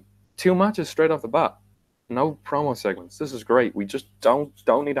 2 matches straight off the bat. No promo segments. This is great. We just don't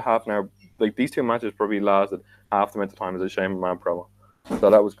need a half an hour. Like, these 2 matches probably lasted half the amount of time as a Shane McMahon promo. So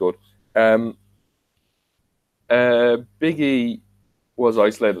that was good. Big E was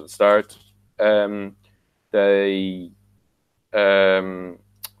isolated at the start. They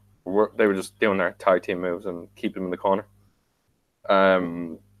were just doing their tag team moves and keeping him in the corner.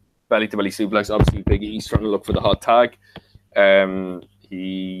 Belly to belly suplex. Obviously, Big E's trying to look for the hot tag.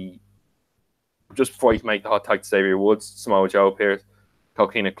 He just before he can make the hot tag to Xavier Woods, Samoa Joe appears.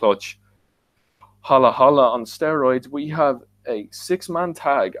 Coquina clutch. Holla holla on steroids. We have a 6-man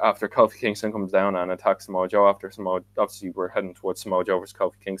tag after Kofi Kingston comes down and attacks Samoa Joe. Obviously we're heading towards Samoa Joe versus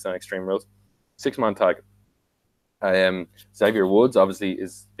Kofi Kingston Extreme Rules. 6-man tag. Xavier Woods obviously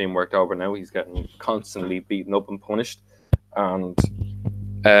is being worked over now. He's getting constantly beaten up and punished, and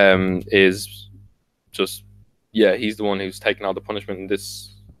is just he's the one who's taking all the punishment in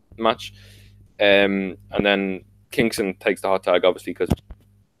this match. And then Kingston takes the hot tag obviously because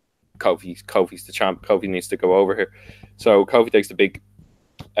Kofi's the champ. Kofi needs to go over here, so Kofi takes the big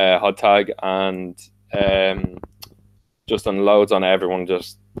hot tag and just unloads on everyone.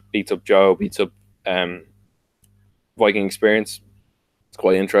 Just beats up Joe, beats up Viking Experience. It's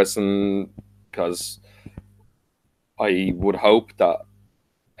quite interesting because I would hope that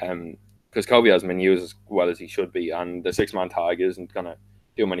because Kofi hasn't been used as well as he should be, and the 6-man tag isn't gonna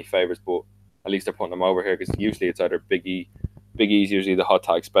do him any favors, but at least they're putting him over here because usually it's either Big E. Big E's usually the hot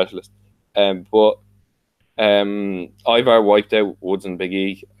tag specialist. But Ivar wiped out Woods and Big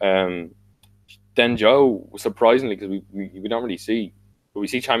E. Then Joe, surprisingly, because we don't really see, we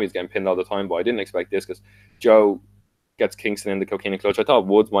see champions getting pinned all the time, but I didn't expect this because Joe gets Kingston in the Coquina clutch. I thought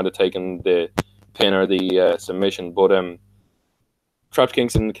Woods might have taken the pin or the submission, but trapped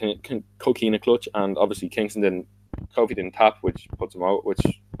Kingston in the Coquina clutch, and obviously Kofi didn't tap, which puts him out, which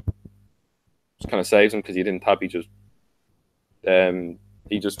just kind of saves him because he didn't tap. He just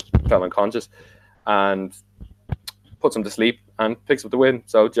He just fell unconscious and puts him to sleep and picks up the win.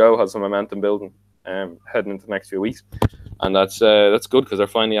 So Joe has some momentum building heading into the next few weeks. And that's good because they're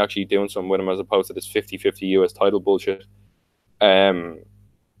finally actually doing something with him as opposed to this 50-50 US title bullshit.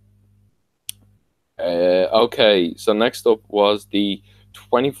 Okay, so next up was the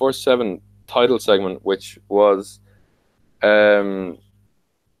 24/7 title segment, which was there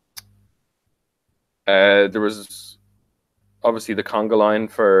was obviously the conga line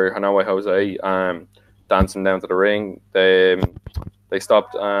for Hanoi Jose dancing down to the ring. They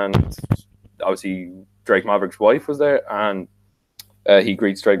stopped, and obviously Drake Maverick's wife was there, and he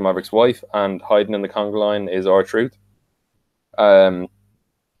greets Drake Maverick's wife, and hiding in the conga line is R-Truth. And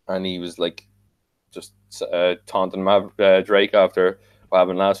he was like just taunting Drake after what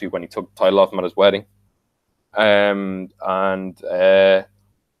happened last week when he took the title off him at his wedding. And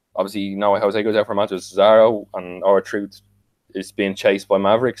obviously Noah Jose goes out for a match with Cesaro, and R-Truth is being chased by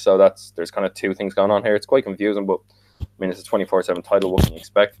Maverick. So there's kind of two things going on here. It's quite confusing, but I mean, it's a 24/7 title. What can you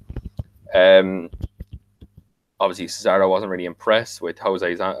expect? Obviously Cesaro wasn't really impressed with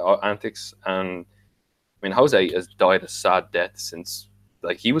Jose's antics, and I mean, Jose has died a sad death since,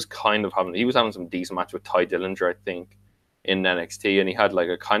 like, he was having some decent match with Ty Dillinger, I think, in NXT, and he had like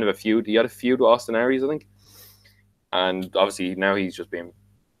a kind of a feud. He had a feud with Austin Aries, I think, and obviously now he's just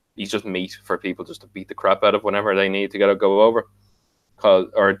meat for people just to beat the crap out of whenever they need to go over.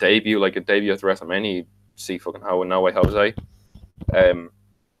 Or a debut at WrestleMania, you see fucking No Way Jose.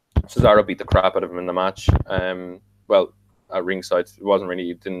 Cesaro beat the crap out of him in the match. Well, at ringside,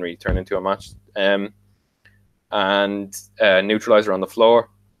 it didn't really turn into a match. And Neutralizer on the floor.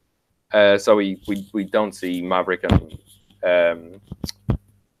 So we don't see Maverick and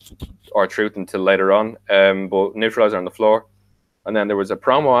R-Truth until later on. But Neutralizer on the floor. And then there was a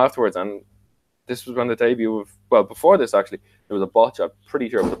promo afterwards, and this was when the debut of, well, before this actually, there was a botch. I'm pretty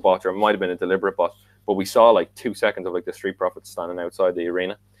sure it was a botch, or it might have been a deliberate botch. But we saw like 2 seconds of like the Street Profits standing outside the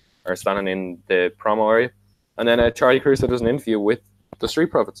arena, or standing in the promo area. And then Charlie Caruso does an interview with the Street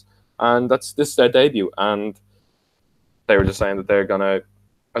Profits, and this is their debut. And they were just saying that they're gonna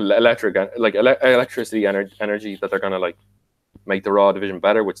electricity energy that they're gonna like make the Raw division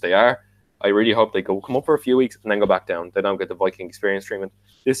better, which they are. I really hope they come up for a few weeks and then go back down. They don't get the Viking experience treatment.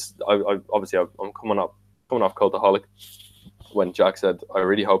 I'm coming off Cultaholic when Jack said I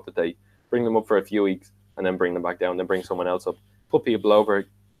really hope that they bring them up for a few weeks and then bring them back down, then bring someone else up, put people over.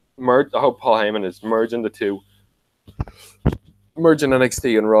 I hope Paul Heyman is merging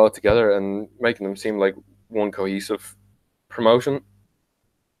NXT and Raw together and making them seem like one cohesive promotion,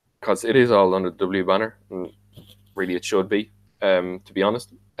 because it is all under the W banner, and really it should be, to be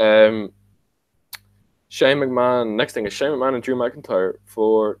honest. Shane McMahon. Next thing is Shane McMahon and Drew McIntyre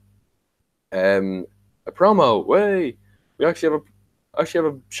for a promo. Way we actually have a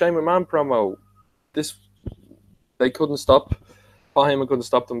Shane McMahon promo. They couldn't stop. Paul Heyman couldn't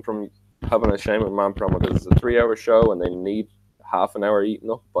stop them from having a Shane McMahon promo because it's a 3-hour show and they need half an hour eaten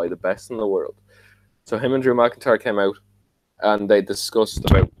up by the best in the world. So him and Drew McIntyre came out and they discussed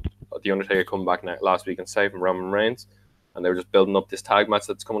about the Undertaker coming back last week and saving Roman Reigns, and they were just building up this tag match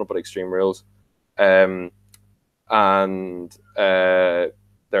that's coming up at Extreme Rules. And they're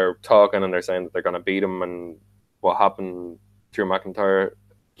talking and they're saying that they're going to beat him, and what happened, Drew McIntyre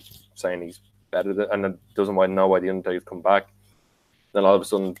saying he's better than, and it doesn't know why the Undertaker's come back. Then all of a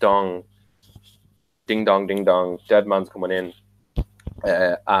sudden, ding dong, dead man's coming in,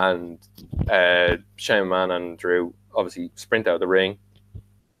 and Shane McMahon and Drew obviously sprint out of the ring,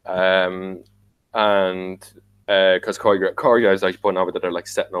 and because Corey guys like putting over that they're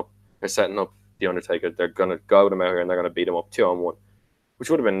setting up the Undertaker. They're gonna go with him out here and they're gonna beat him up 2-on-1, which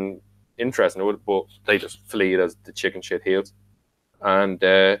would have been interesting. But they just flee it as the chicken shit heels. And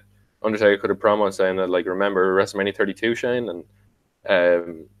Undertaker could have promo saying that, like, remember WrestleMania 32, Shane, and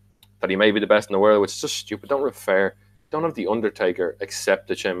that he may be the best in the world, which is just stupid. Don't have the Undertaker accept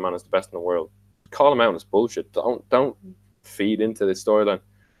that Shane McMahon is the best in the world. Call him out as bullshit. Don't feed into this storyline.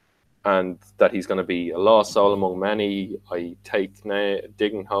 And that he's going to be a lost soul among many. I take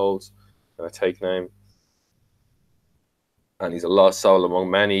digging holes, and I take name. And he's a lost soul among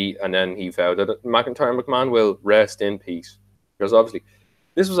many. And then he vowed that McIntyre and McMahon will rest in peace. Because obviously,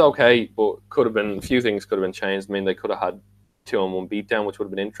 this was okay, but a few things could have been changed. I mean, they could have had 2-on-1 beatdown, which would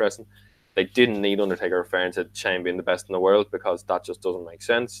have been interesting. They didn't need Undertaker referring to Shane being the best in the world, because that just doesn't make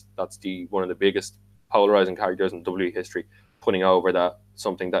sense. That's one of the biggest polarizing characters in WWE history, putting over that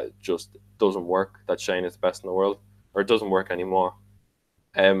something that just doesn't work, that Shane is the best in the world, or it doesn't work anymore.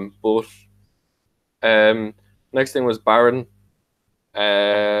 But next thing was Baron.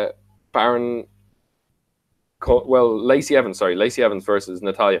 Baron Lacey Evans versus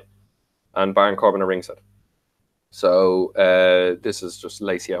Natalia, and Baron Corbin are ringside. So this is just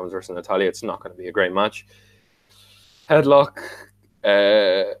Lacey Evans versus Natalia. It's not going to be a great match. Headlock,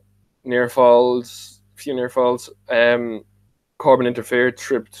 near falls, few near falls. Corbin interfered,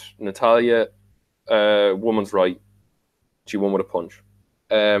 tripped Natalia. Woman's right. She won with a punch.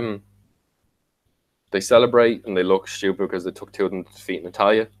 They celebrate and they look stupid because they took two of them to defeat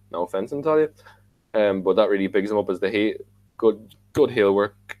Natalia. No offense, Natalia. But that really bigs them up as the heel. Good heel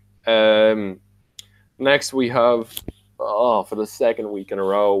work. Next we have, for the second week in a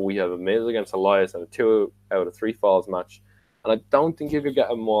row, we have a Miz against Elias and a 2 out of 3 falls match. And I don't think you could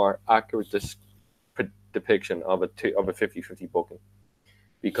get a more accurate depiction of a 50-50 booking.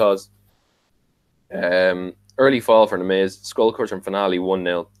 Because early fall for the Miz, Skull Crusher and finale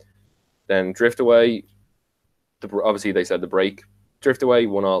 1-0. Then Drift Away, obviously they said the break. Drift Away,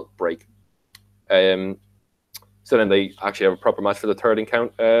 1-1 break. So then they actually have a proper match for the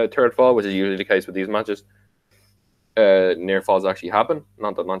third fall, which is usually the case with these matches. Near falls actually happen.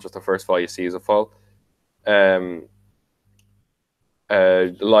 Not just the first fall you see as a fall.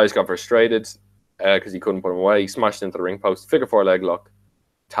 Elias got frustrated because he couldn't put him away. He smashed into the ring post. Figure 4 leg lock.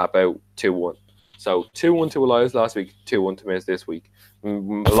 Tap out. 2-1. So 2-1 to Elias last week. 2-1 to Miz this week.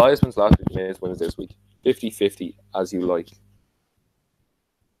 Elias wins last week. Miz wins this week. 50-50 as you like.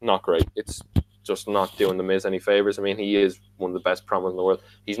 Not great. It's just not doing the Miz any favors. I mean, he is one of the best promos in the world.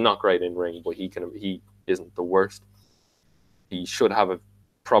 He's not great in ring, but he isn't the worst. He should have a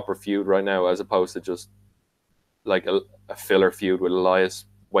proper feud right now, as opposed to just like a filler feud with Elias,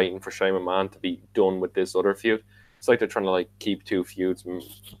 waiting for Shane McMahon to be done with this other feud. It's like they're trying to like keep two feuds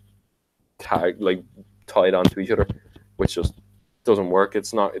tied onto each other, which just doesn't work.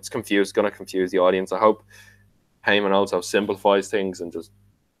 It's confused. Going to confuse the audience. I hope Heyman also simplifies things and just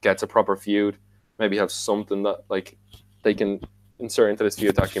gets a proper feud. Maybe have something that like they can insert into this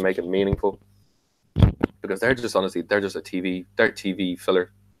feud to actually make it meaningful. Because they're just TV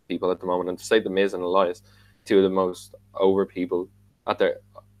filler people at the moment. And to say the Miz and Elias, two of the most over people at the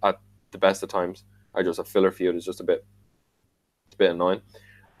best of times, are just a filler feud, is just a bit annoying.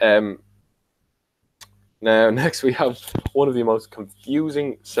 Now, next we have one of the most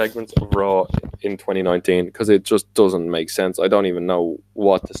confusing segments of Raw in 2019 because it just doesn't make sense. I don't even know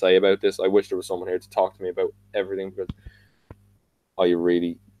what to say about this. I wish there was someone here to talk to me about everything because I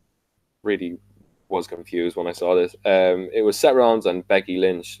really, really was confused when I saw this. It was Seth Rollins and Becky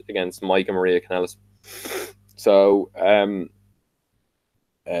Lynch against Mike and Maria Kanellis. So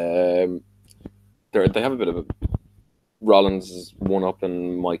they have a bit of a Rollins one up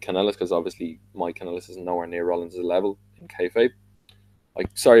in Mike Kanellis because obviously Mike Kanellis is nowhere near Rollins' level in kayfabe.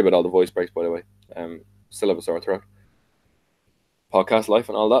 Sorry about all the voice breaks, by the way. Still have a sore throat. Podcast life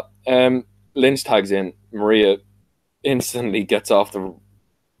and all that. Lynch tags in. Maria instantly gets off the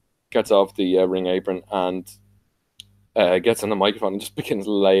ring apron and gets on the microphone and just begins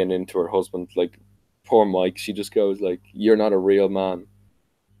laying into her husband. Like, poor Mike. She just goes like, "You're not a real man.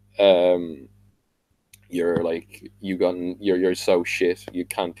 You're so shit. You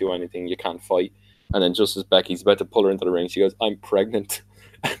can't do anything. You can't fight." And then just as Becky's about to pull her into the ring, she goes, "I'm pregnant."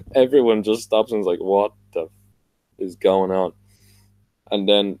 Everyone just stops and is like, "What the is going on?" And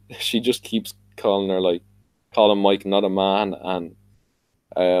then she just keeps calling Mike not a man, and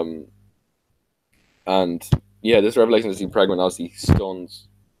yeah, this revelation that she's pregnant obviously stuns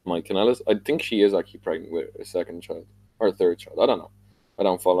Mike Kanellis. I think she is actually pregnant with a second child or a third child. I don't know. I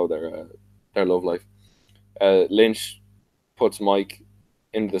don't follow their love life. Lynch puts Mike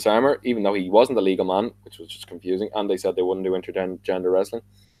into this armor, even though he wasn't a legal man, which was just confusing. And they said they wouldn't do intergender wrestling,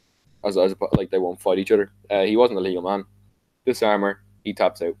 as like they won't fight each other. He wasn't a legal man. This armor, he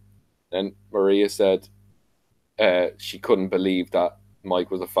taps out. Then Maria said she couldn't believe that Mike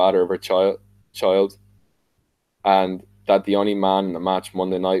was the father of her child, and that the only man in the match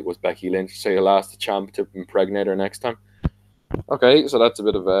Monday night was Becky Lynch. So he'll ask the champ to impregnate her next time. Okay, so that's a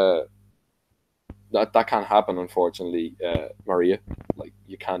bit of a that can't happen, unfortunately, Maria. Like,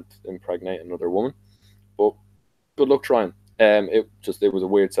 you can't impregnate another woman, but good luck trying. It was a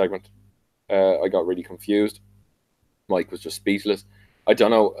weird segment. I got really confused. Mike was just speechless. I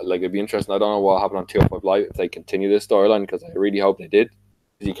don't know. Like, it'd be interesting. I don't know what happened on 205 Live if they continue this storyline, because I really hope they did.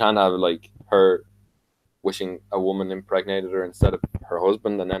 Because you can't have like her wishing a woman impregnated her instead of her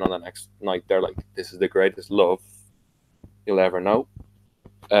husband, and then on the next night they're like, "This is the greatest love you'll ever know."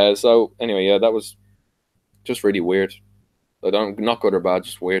 So anyway, yeah, that was just really weird. Not good or bad,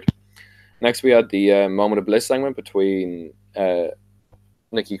 just weird. Next, we had the Moment of Bliss segment between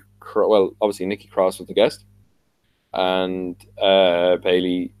Nikki Cross was the guest, and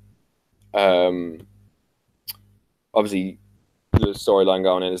Bayley obviously the storyline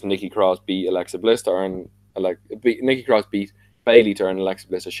going in is Nikki Cross beat Alexa Bliss to earn Nikki Cross beat Bayley to earn Alexa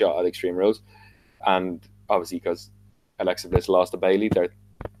Bliss a shot at Extreme Rules, and obviously because Alexa Bliss lost to Bayley, the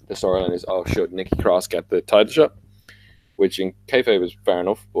storyline is, oh, should Nikki Cross get the title shot, which in kayfabe is fair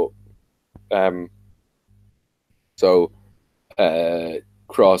enough, but so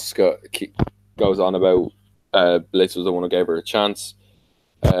Cross goes on about Bliss was the one who gave her a chance.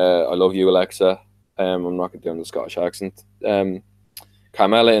 I love you, Alexa. I'm not going to do the Scottish accent.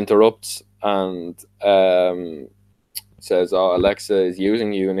 Carmella interrupts and says, "Oh, Alexa is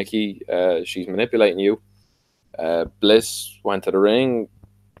using you, Nikki. She's manipulating you." Bliss went to the ring,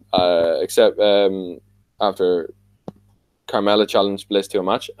 except after Carmella challenged Bliss to a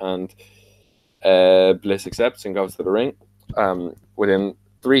match, and Bliss accepts and goes to the ring. Within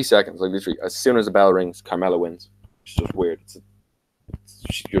 3 seconds, like literally, as soon as the bell rings, Carmella wins. It's just weird.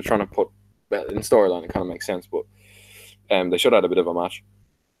 You're trying to put in storyline, it kind of makes sense, but they should have had a bit of a match.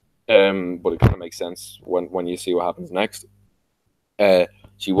 But it kind of makes sense when you see what happens next.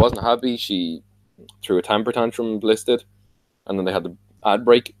 She wasn't happy. She threw a temper tantrum, Bliss did, and then they had the ad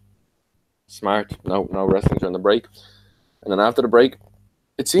break. Smart. No wrestling during the break. And then after the break,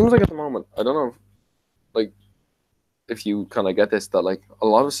 it seems like at the moment, I don't know, if you kind of get this, that like a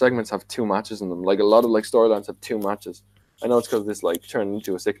lot of segments have 2 matches in them. Like a lot of like storylines have 2 matches. I know it's because this like turned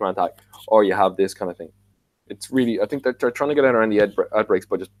into a 6-man tag, or you have this kind of thing. It's really, I think they're trying to get out around the ad breaks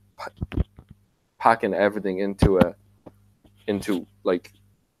by just packing everything into like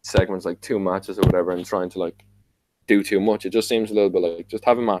segments, like 2 matches or whatever, and trying to like do too much. It just seems a little bit like just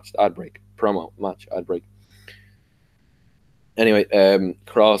have a match, ad break, promo, match, ad break. Anyway,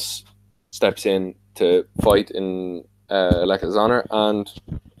 Cross steps in to fight in Alexa's honor, and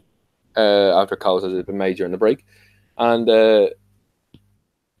after calls has been made during the break, and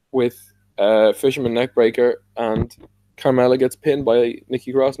with Fisherman neckbreaker, and Carmella gets pinned by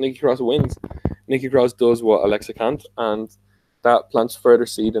Nikki Cross. Nikki Cross wins. Nikki Cross does what Alexa can't, and that plants further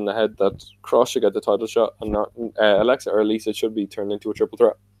seed in the head that Cross should get the title shot and not Alexa, or at least it should be turned into a triple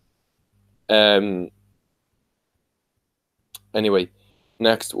threat. Anyway,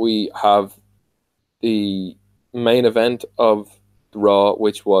 next we have the main event of Raw,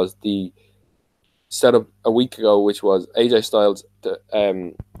 which was the setup a week ago, which was AJ Styles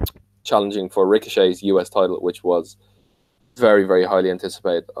challenging for Ricochet's US title, which was very, very highly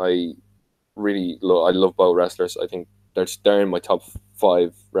anticipated. I love both wrestlers. I think they're in my top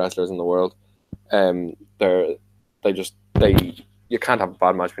 5 wrestlers in the world. You can't have a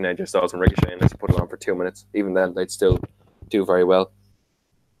bad match between AJ Styles and Ricochet unless you put it on for 2 minutes. Even then, they'd still do very well.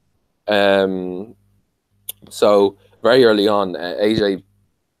 So very early on, AJ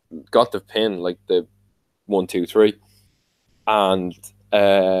got the pin, like the 1, 2, 3, and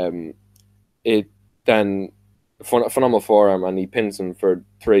it then phenomenal forearm, and he pins him for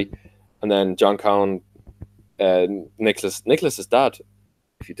 3, and then John Cowan, Nicholas's dad,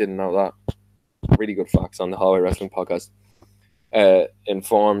 if you didn't know that, really good facts on the Hallway Wrestling podcast,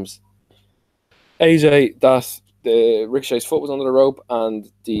 informs AJ that the Ricochet's foot was under the rope, and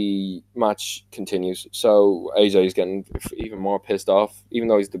the match continues. So AJ is getting even more pissed off, even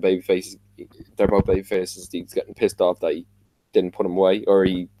though he's the babyface. They're both babyfaces. He's getting pissed off that he didn't put him away, or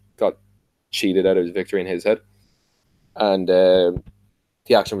he got cheated out of his victory in his head. And the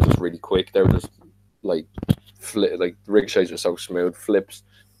action was just really quick. They were just like Ricochet's just so smooth, flips.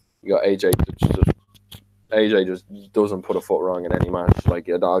 You got AJ just doesn't put a foot wrong in any match. Like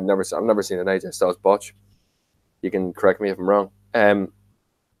I've never seen an AJ Styles botch. You can correct me if I'm wrong. And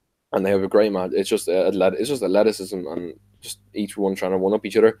they have a great match. It's just athleticism and just each one trying to one up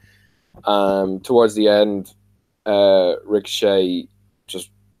each other. Towards the end, Ricochet just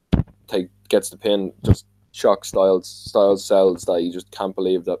gets the pin, just shocks Styles. Styles sells that he just can't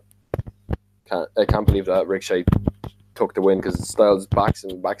believe that Ricochet took the win, because Styles backs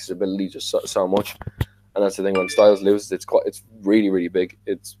his ability just so much. And that's the thing, when Styles loses, it's really, really big.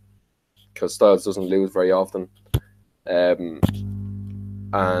 It's because Styles doesn't lose very often. And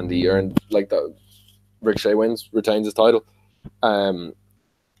he earned like that. Ricochet retains his title.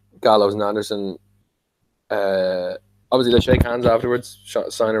 Gallows and Anderson, obviously they shake hands afterwards,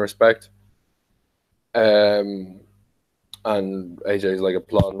 sign of respect. And AJ's like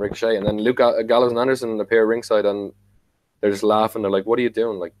applauding Ricochet, and then Gallows and Anderson appear ringside, and they're just laughing. They're like, "What are you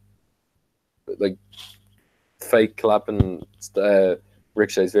doing?" Like fake clapping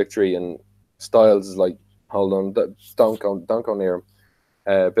Ricochet's victory, and Styles is like, "Hold on, don't go near him."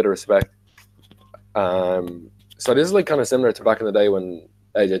 Bit of respect. So this is like kind of similar to back in the day when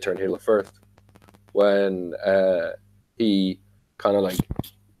AJ turned heel at first, when he kind of like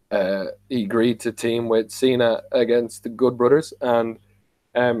he agreed to team with Cena against the Good Brothers, and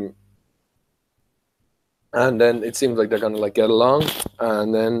then it seems like they're gonna like get along,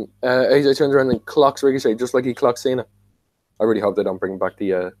 and then AJ turns around and clocks Ricochet just like he clocked Cena. I really hope they don't bring back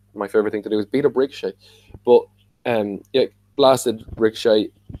the my favorite thing to do is beat up Ricochet, but yeah, blasted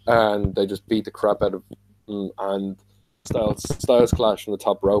Ricochet, and they just beat the crap out of him, and Styles clash from the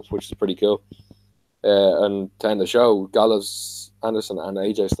top rope, which is pretty cool. And to end the show, Gallows, Anderson, and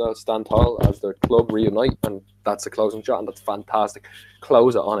AJ Styles stand tall as their club reunite, and that's a closing shot, and that's fantastic.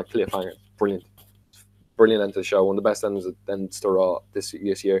 Close it on a cliffhanger, brilliant end to the show. One of the best ends to Raw this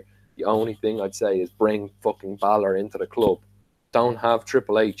year. The only thing I'd say is bring fucking Balor into the club. Don't have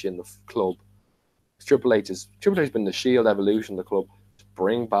Triple H in the club. Triple H has been the Shield evolution of the club. Just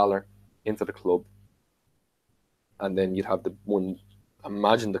bring Balor into the club, and then you'd have the one.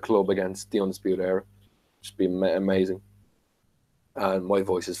 Imagine the club against the Undisputed Era. Just be amazing. And my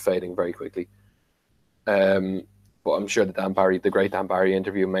voice is fading very quickly. But I'm sure the great Dan Barry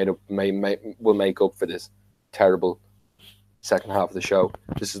interview will make up for this terrible second half of the show.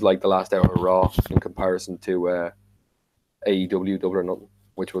 This is like the last hour of Raw in comparison to AEW Double or Nothing,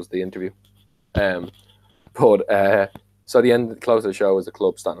 which was the interview. So the close of the show is the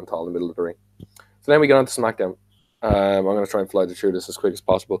club standing tall in the middle of the ring. So then we get on to SmackDown. I'm going to try and fly through this as quick as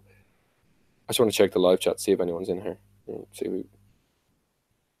possible. I just want to check the live chat, see if anyone's in here. See who.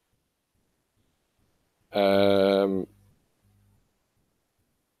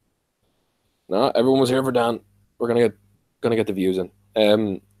 No, everyone was here for Dan. We're gonna get the views in.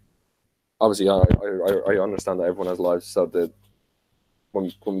 Obviously, I understand that everyone has lives, so that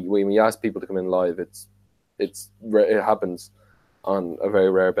when we ask people to come in live, it happens on a very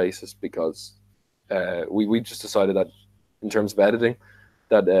rare basis because we just decided that in terms of editing,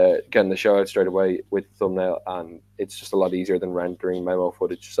 that getting the show out straight away with the thumbnail, and it's just a lot easier than rendering memo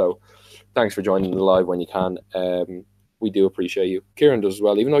footage. So thanks for joining the live when you can. We do appreciate you. Kieran does as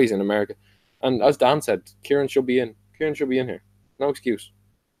well, even though he's in America. And as Dan said, Kieran should be in. Kieran should be in here. No excuse.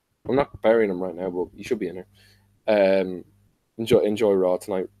 I'm not burying him right now, but he should be in here. Enjoy Raw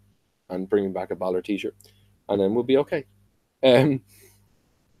tonight and bring back a Balor t-shirt, and then we'll be okay.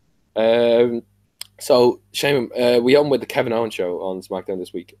 So Shane, we open with the Kevin Owens show on SmackDown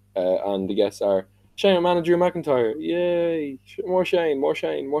this week, and the guests are Shane McMahon and Drew McIntyre. Yay! More Shane.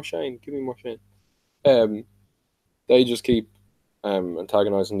 Give me more Shane. They just keep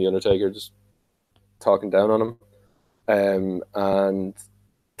antagonizing the Undertaker, just talking down on him. And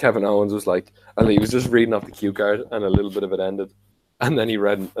Kevin Owens was like, and he was just reading off the cue card, and a little bit of it ended, and then he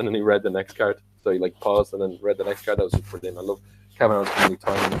read the next card. So he like paused and then read the next card. That was just brilliant. I love Kevin Owens' comedy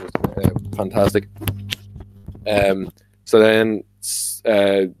timing, just fantastic. So then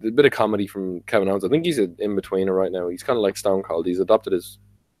a bit of comedy from Kevin Owens. I think he's an in-betweener right now. He's kind of like Stone Cold. He's adopted his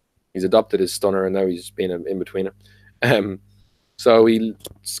stunner, and now he's just being an in-betweener. So Drew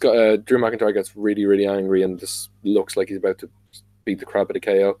McIntyre gets really, really angry, and just looks like he's about to beat the crap out of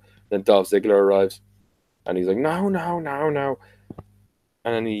KO. Then Dolph Ziggler arrives, and he's like, no.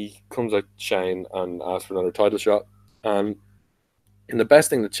 And then he comes out Shane and asks for another title shot. And the best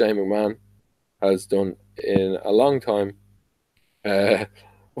thing that Shane McMahon has done in a long time,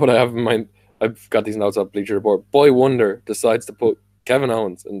 what I have in mind, I've got these notes off Bleacher Report. Boy Wonder decides to put Kevin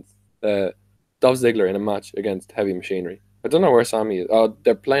Owens and Dolph Ziggler in a match against Heavy Machinery. I don't know where Sammy is. Oh,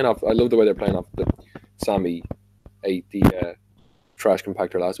 they're playing off. I love the way they're playing off. Sammy ate the trash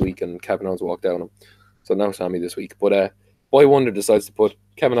compactor last week, and Kevin Owens walked out on him. So now Sammy this week. But Boy Wonder decides to put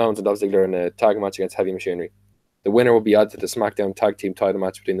Kevin Owens and Dolph Ziggler in a tag match against Heavy Machinery. The winner will be added to the SmackDown Tag Team title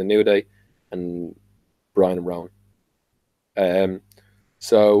match between the New Day and Bryan and Rowan.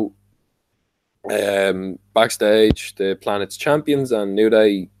 Backstage, the Planet's champions and New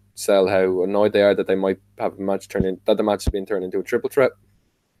Day sell how annoyed they are that they might have a match that the match has been turned into a triple threat.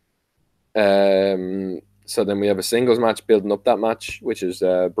 So then we have a singles match building up that match, which is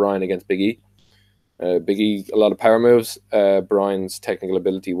Bryan against Big E. Big E, a lot of power moves. Bryan's technical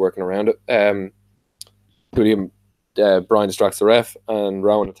ability working around it. Bryan distracts the ref, and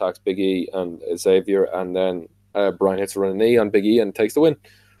Rowan attacks Big E and Xavier, and then Bryan hits a running knee on Big E and takes the win.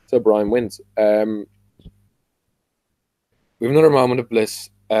 So Bryan wins. We have another moment of bliss,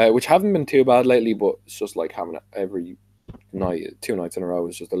 which haven't been too bad lately, but it's just like having it every night, 2 nights in a row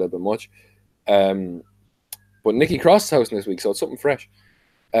is just a little bit much. But Nikki Cross is hosting this week, so it's something fresh.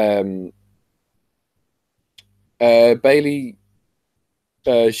 Bayley,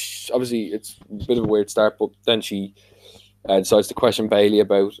 obviously it's a bit of a weird start, but then she decides to question Bayley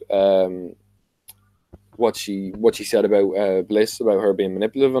about what she said about Bliss, about her being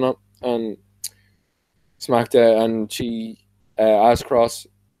manipulative or not on SmackDown, and she asks Cross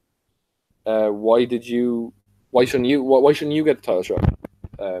Why shouldn't you get the title shot,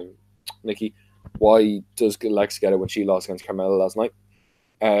 Nikki? Why does Lex get it when she lost against Carmella last night?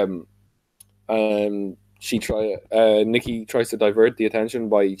 Nikki tries to divert the attention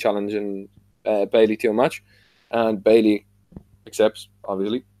by challenging Bayley to a match, and Bayley accepts,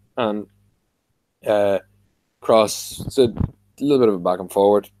 obviously, and Cross. It's a little bit of a back and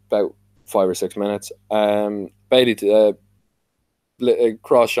forward, about 5 or 6 minutes. Bayley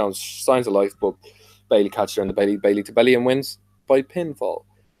Cross shows signs of life, but Bayley catches her in the Bayley to belly and wins by pinfall.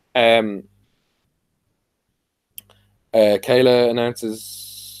 Kayla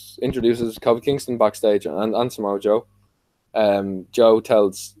introduces Kofi Kingston backstage and Samoa Joe. Joe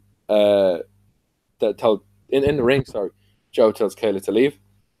tells in the ring, sorry, Joe tells Kayla to leave.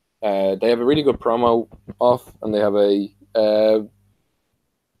 They have a really good promo off, and they have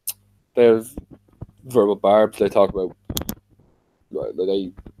verbal barbs. They talk about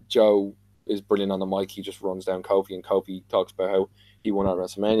Joe is brilliant on the mic. He just runs down Kofi, and Kofi talks about how he won at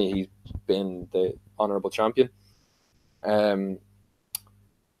WrestleMania. He's been the honorable champion. And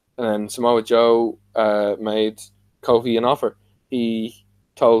then Samoa Joe made Kofi an offer. He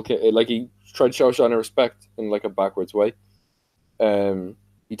tried to show Sean respect in like a backwards way.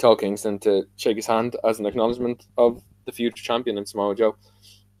 He told Kingston to shake his hand as an acknowledgement of the future champion in Samoa Joe,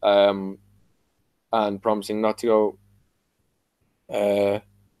 and promising not to go.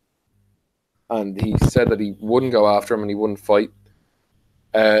 And he said that he wouldn't go after him and he wouldn't fight.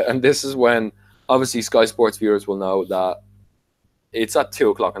 And this is when, obviously, Sky Sports viewers will know that it's at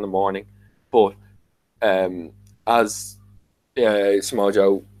 2:00 in the morning. But as Samoa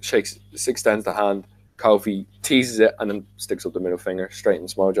Joe extends the hand, Kofi teases it and then sticks up the middle finger straight in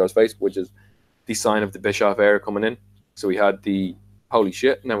Samoa Joe's face, which is the sign of the Bischoff era coming in. So we had the holy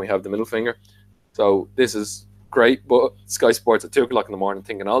shit, and then we have the middle finger. So this is great, but Sky Sports at 2:00 in the morning,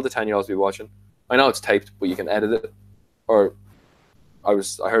 thinking all the 10-year-olds will be watching. I know it's taped, but you can edit it. Or I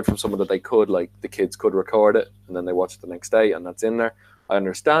heard from someone that they could, like, the kids could record it and then they watch it the next day, and that's in there. I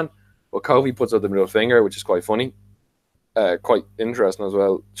understand. But Kofi puts up the middle finger, which is quite funny, quite interesting as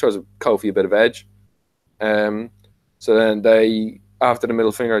well. Shows Kofi a bit of edge. So then after the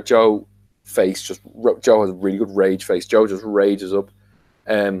middle finger, Joe has a really good rage face. Joe just rages up.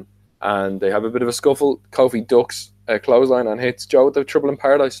 And they have a bit of a scuffle. Kofi ducks a clothesline and hits Joe with the Trouble in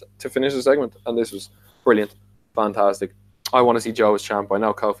Paradise to finish the segment. And this was brilliant. Fantastic. I want to see Joe as champ. I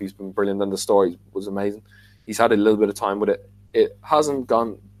know Kofi's been brilliant and the story was amazing. He's had a little bit of time with it. It hasn't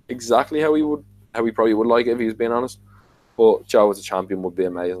gone exactly how he probably would like it if he was being honest. But Joe as a champion would be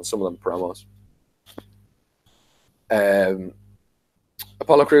amazing. Some of them promos.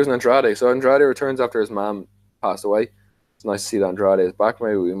 Apollo Crews and Andrade. So Andrade returns after his mom passed away. It's nice to see that Andrade is back.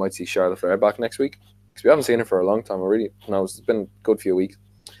 Maybe we might see Charlotte Flair back next week, because we haven't seen her for a long time already. No, it's been a good few weeks.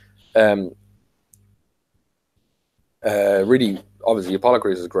 Really, obviously, Apollo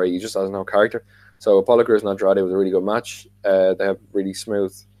Crews is great. He just has no character. So Apollo Crews and Andrade was a really good match. They have really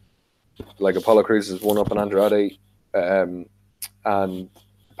smooth. Like, Apollo Crews is one up on Andrade, and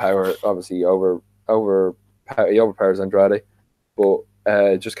power obviously he overpowers Andrade, but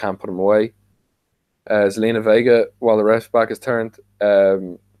just can't put him away. Zelina Vega, while the ref's back is turned,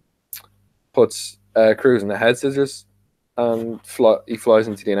 puts Crews in the head scissors, and he flies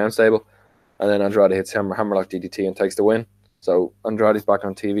into the announce table, and then Andrade hits Hammerlock DDT and takes the win. So Andrade's back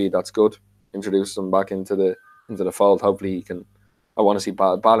on TV. That's good. Introduce him back into the fold. Hopefully he can. I want to see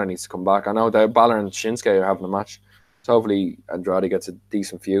Balor needs to come back. I know that Balor and Shinsuke are having a match, so hopefully Andrade gets a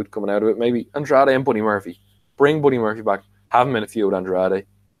decent feud coming out of it. Maybe Andrade and Buddy Murphy. Bring Buddy Murphy back. Have him in a feud with Andrade.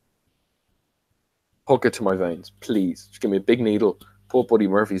 Hook it to my veins, please. Just give me a big needle. Put Buddy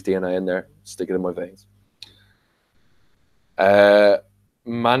Murphy's DNA in there. Stick it in my veins.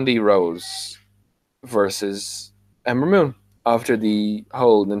 Mandy Rose versus Ember Moon after the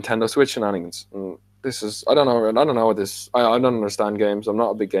whole Nintendo Switch shenanigans. And this is, I don't know what this. I don't understand games. I'm not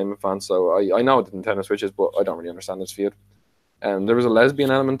a big gaming fan, so I know what the Nintendo Switch is, but I don't really understand this feud. There was a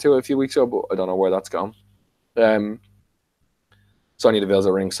lesbian element to it a few weeks ago, but I don't know where that's gone. Sonya Deville's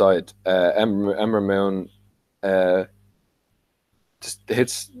at ringside. Ember Moon just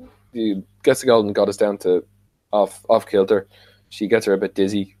gets the Golden Goddess down to off kilter. She gets her a bit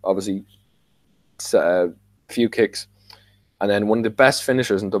dizzy, obviously. A few kicks. And then one of the best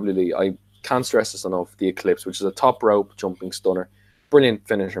finishers in WWE, I can't stress this enough, the Eclipse, which is a top rope jumping stunner. Brilliant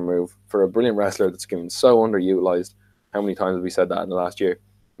finisher move for a brilliant wrestler that's been so underutilized. How many times have we said that in the last year?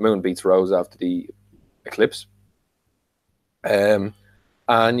 Moon beats Rose after the Eclipse. And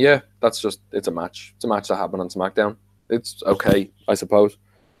yeah, it's a match. It's a match that happened on SmackDown. It's okay, I suppose.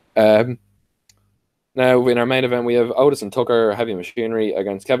 Now, in our main event, we have Otis and Tucker, Heavy Machinery,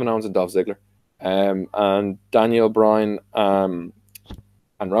 against Kevin Owens and Dolph Ziggler. And Daniel Bryan and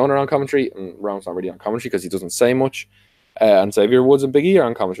Rowan are on commentary. And Rowan's not really on commentary because he doesn't say much. And Xavier Woods and Big E are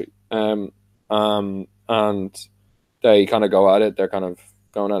on commentary. And they kind of go at it. They're kind of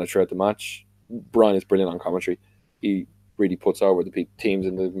going at it throughout the match. Bryan is brilliant on commentary. He really puts over the teams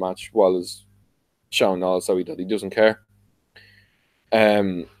in the match while he's showing also he doesn't care.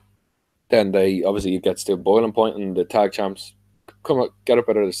 Then they obviously it gets to a boiling point, and the tag champs get up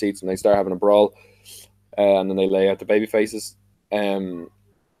out of their seats, and they start having a brawl, and then they lay out the baby faces. New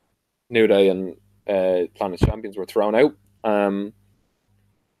Day and Planet Champions were thrown out. In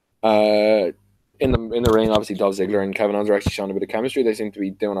the ring, obviously Dolph Ziggler and Kevin Owens are actually showing a bit of chemistry. They seem to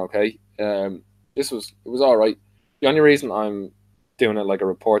be doing okay. It was all right. The only reason I'm doing it like a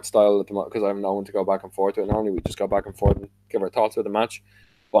report style at the moment because I have no one to go back and forth with. Normally we just go back and forth and give our thoughts of the match.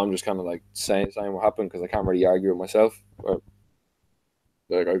 But I'm just kind of like saying what happened because I can't really argue with myself.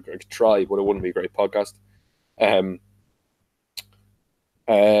 Like I could try, but it wouldn't be a great podcast.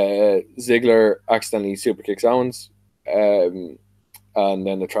 Ziggler accidentally super kicks Owens, and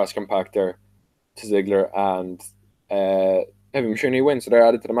then the trash compactor to Ziggler and Heavy Machinery wins, so they're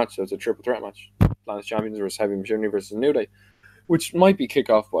added to the match. So it's a triple threat match: Planet Champions versus Heavy Machinery versus New Day, which might be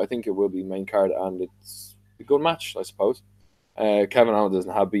kickoff, but I think it will be main card, and it's a good match, I suppose. Kevin Owens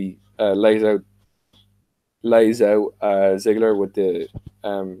isn't happy. Lays out Ziggler with the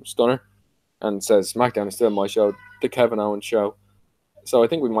stunner and says SmackDown is still my show, the Kevin Owens show. So I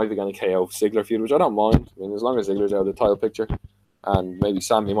think we might be going to KO Ziggler feud, which I don't mind. I mean, as long as Ziggler's out of the title picture, and maybe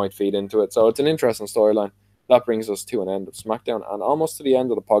Sammy might feed into it. So it's an interesting storyline. That brings us to an end of SmackDown and almost to the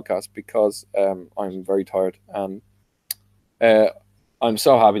end of the podcast because I'm very tired and I'm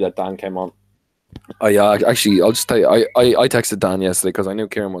so happy that Dan came on. Actually, I'll just tell you, I texted Dan yesterday because I knew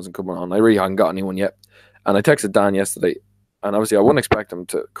Kieran wasn't coming on. I really hadn't got anyone yet. And I texted Dan yesterday, and obviously I wouldn't expect him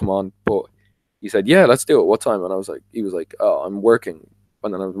to come on, but he said, yeah, let's do it. What time? And he was like, oh, I'm working.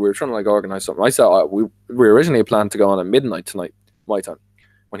 And then we were trying to like organize something. I said, we originally planned to go on at midnight tonight, my time,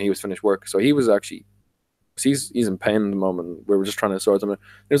 when he was finished work. So he was actually, he's in pain at the moment. We were just trying to sort something.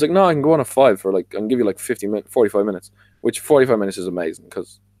 He was like, no, I can go on at 5 for like, I can give you like 45 minutes, which 45 minutes is amazing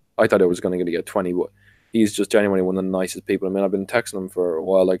because I thought it was going to get 20, but he's just genuinely one of the nicest people. I mean, I've been texting him for a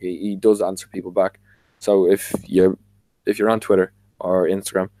while. Like he does answer people back. So if you're on Twitter or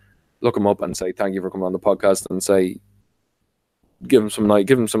Instagram, look him up and say thank you for coming on the podcast and say give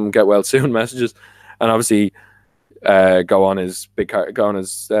him some get well soon messages, and obviously go on his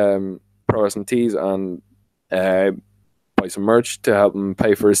Pro Wrestling Tees and buy some merch to help him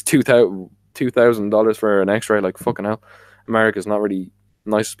pay for his $2,000 for an X-ray. Like fucking hell, America's not really the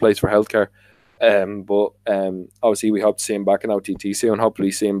nicest place for healthcare. But obviously we hope to see him back in OTT soon.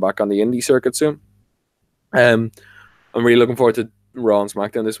 Hopefully see him back on the indie circuit soon. I'm really looking forward to Raw and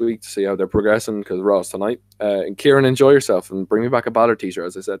SmackDown this week to see how they're progressing because Raw's tonight. And Kieran, enjoy yourself and bring me back a Balor t-shirt,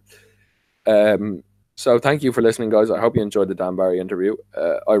 as I said. So thank you for listening, guys. I hope you enjoyed the Dan Barry interview.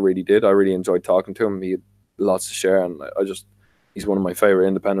 I really did. I really enjoyed talking to him. He had lots to share, and he's one of my favorite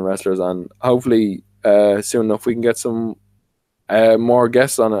independent wrestlers. And hopefully, soon enough, we can get some more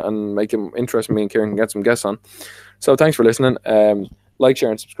guests on it and make him interesting. Me and Kieran can get some guests on. So thanks for listening. Like,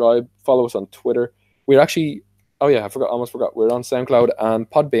 share, and subscribe. Follow us on Twitter. We're actually, almost forgot. We're on SoundCloud and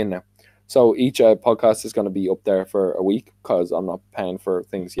Podbean now. So each podcast is going to be up there for a week because I'm not paying for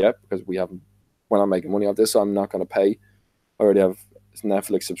things yet because we're not making money off this, so I'm not going to pay. I already have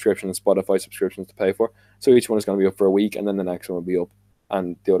Netflix subscription and Spotify subscriptions to pay for. So each one is going to be up for a week, and then the next one will be up,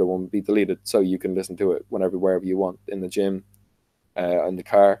 and the other one will be deleted. So you can listen to it wherever you want, in the gym, in the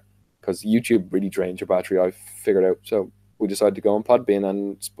car, because YouTube really drains your battery. I've figured out. So we decided to go on Podbean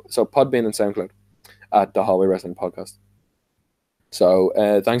and SoundCloud at the Hallway Wrestling Podcast. So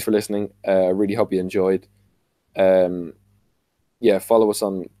thanks for listening. Really hope you enjoyed. Follow us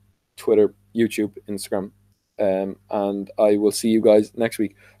on Twitter, YouTube, Instagram, and I will see you guys next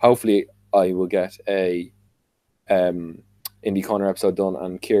week. Hopefully I will get a Indie Corner episode done,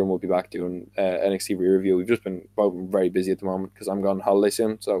 and Kieran will be back doing NXT review. We've just been very busy at the moment because I'm going on holiday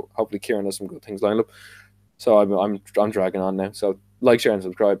soon, so hopefully Kieran has some good things lined up. So I'm dragging on now. So like, share, and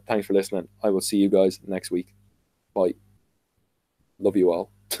subscribe. Thanks for listening. I will see you guys next week. Bye. Love you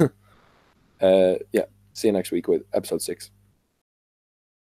all. See you next week with episode 6.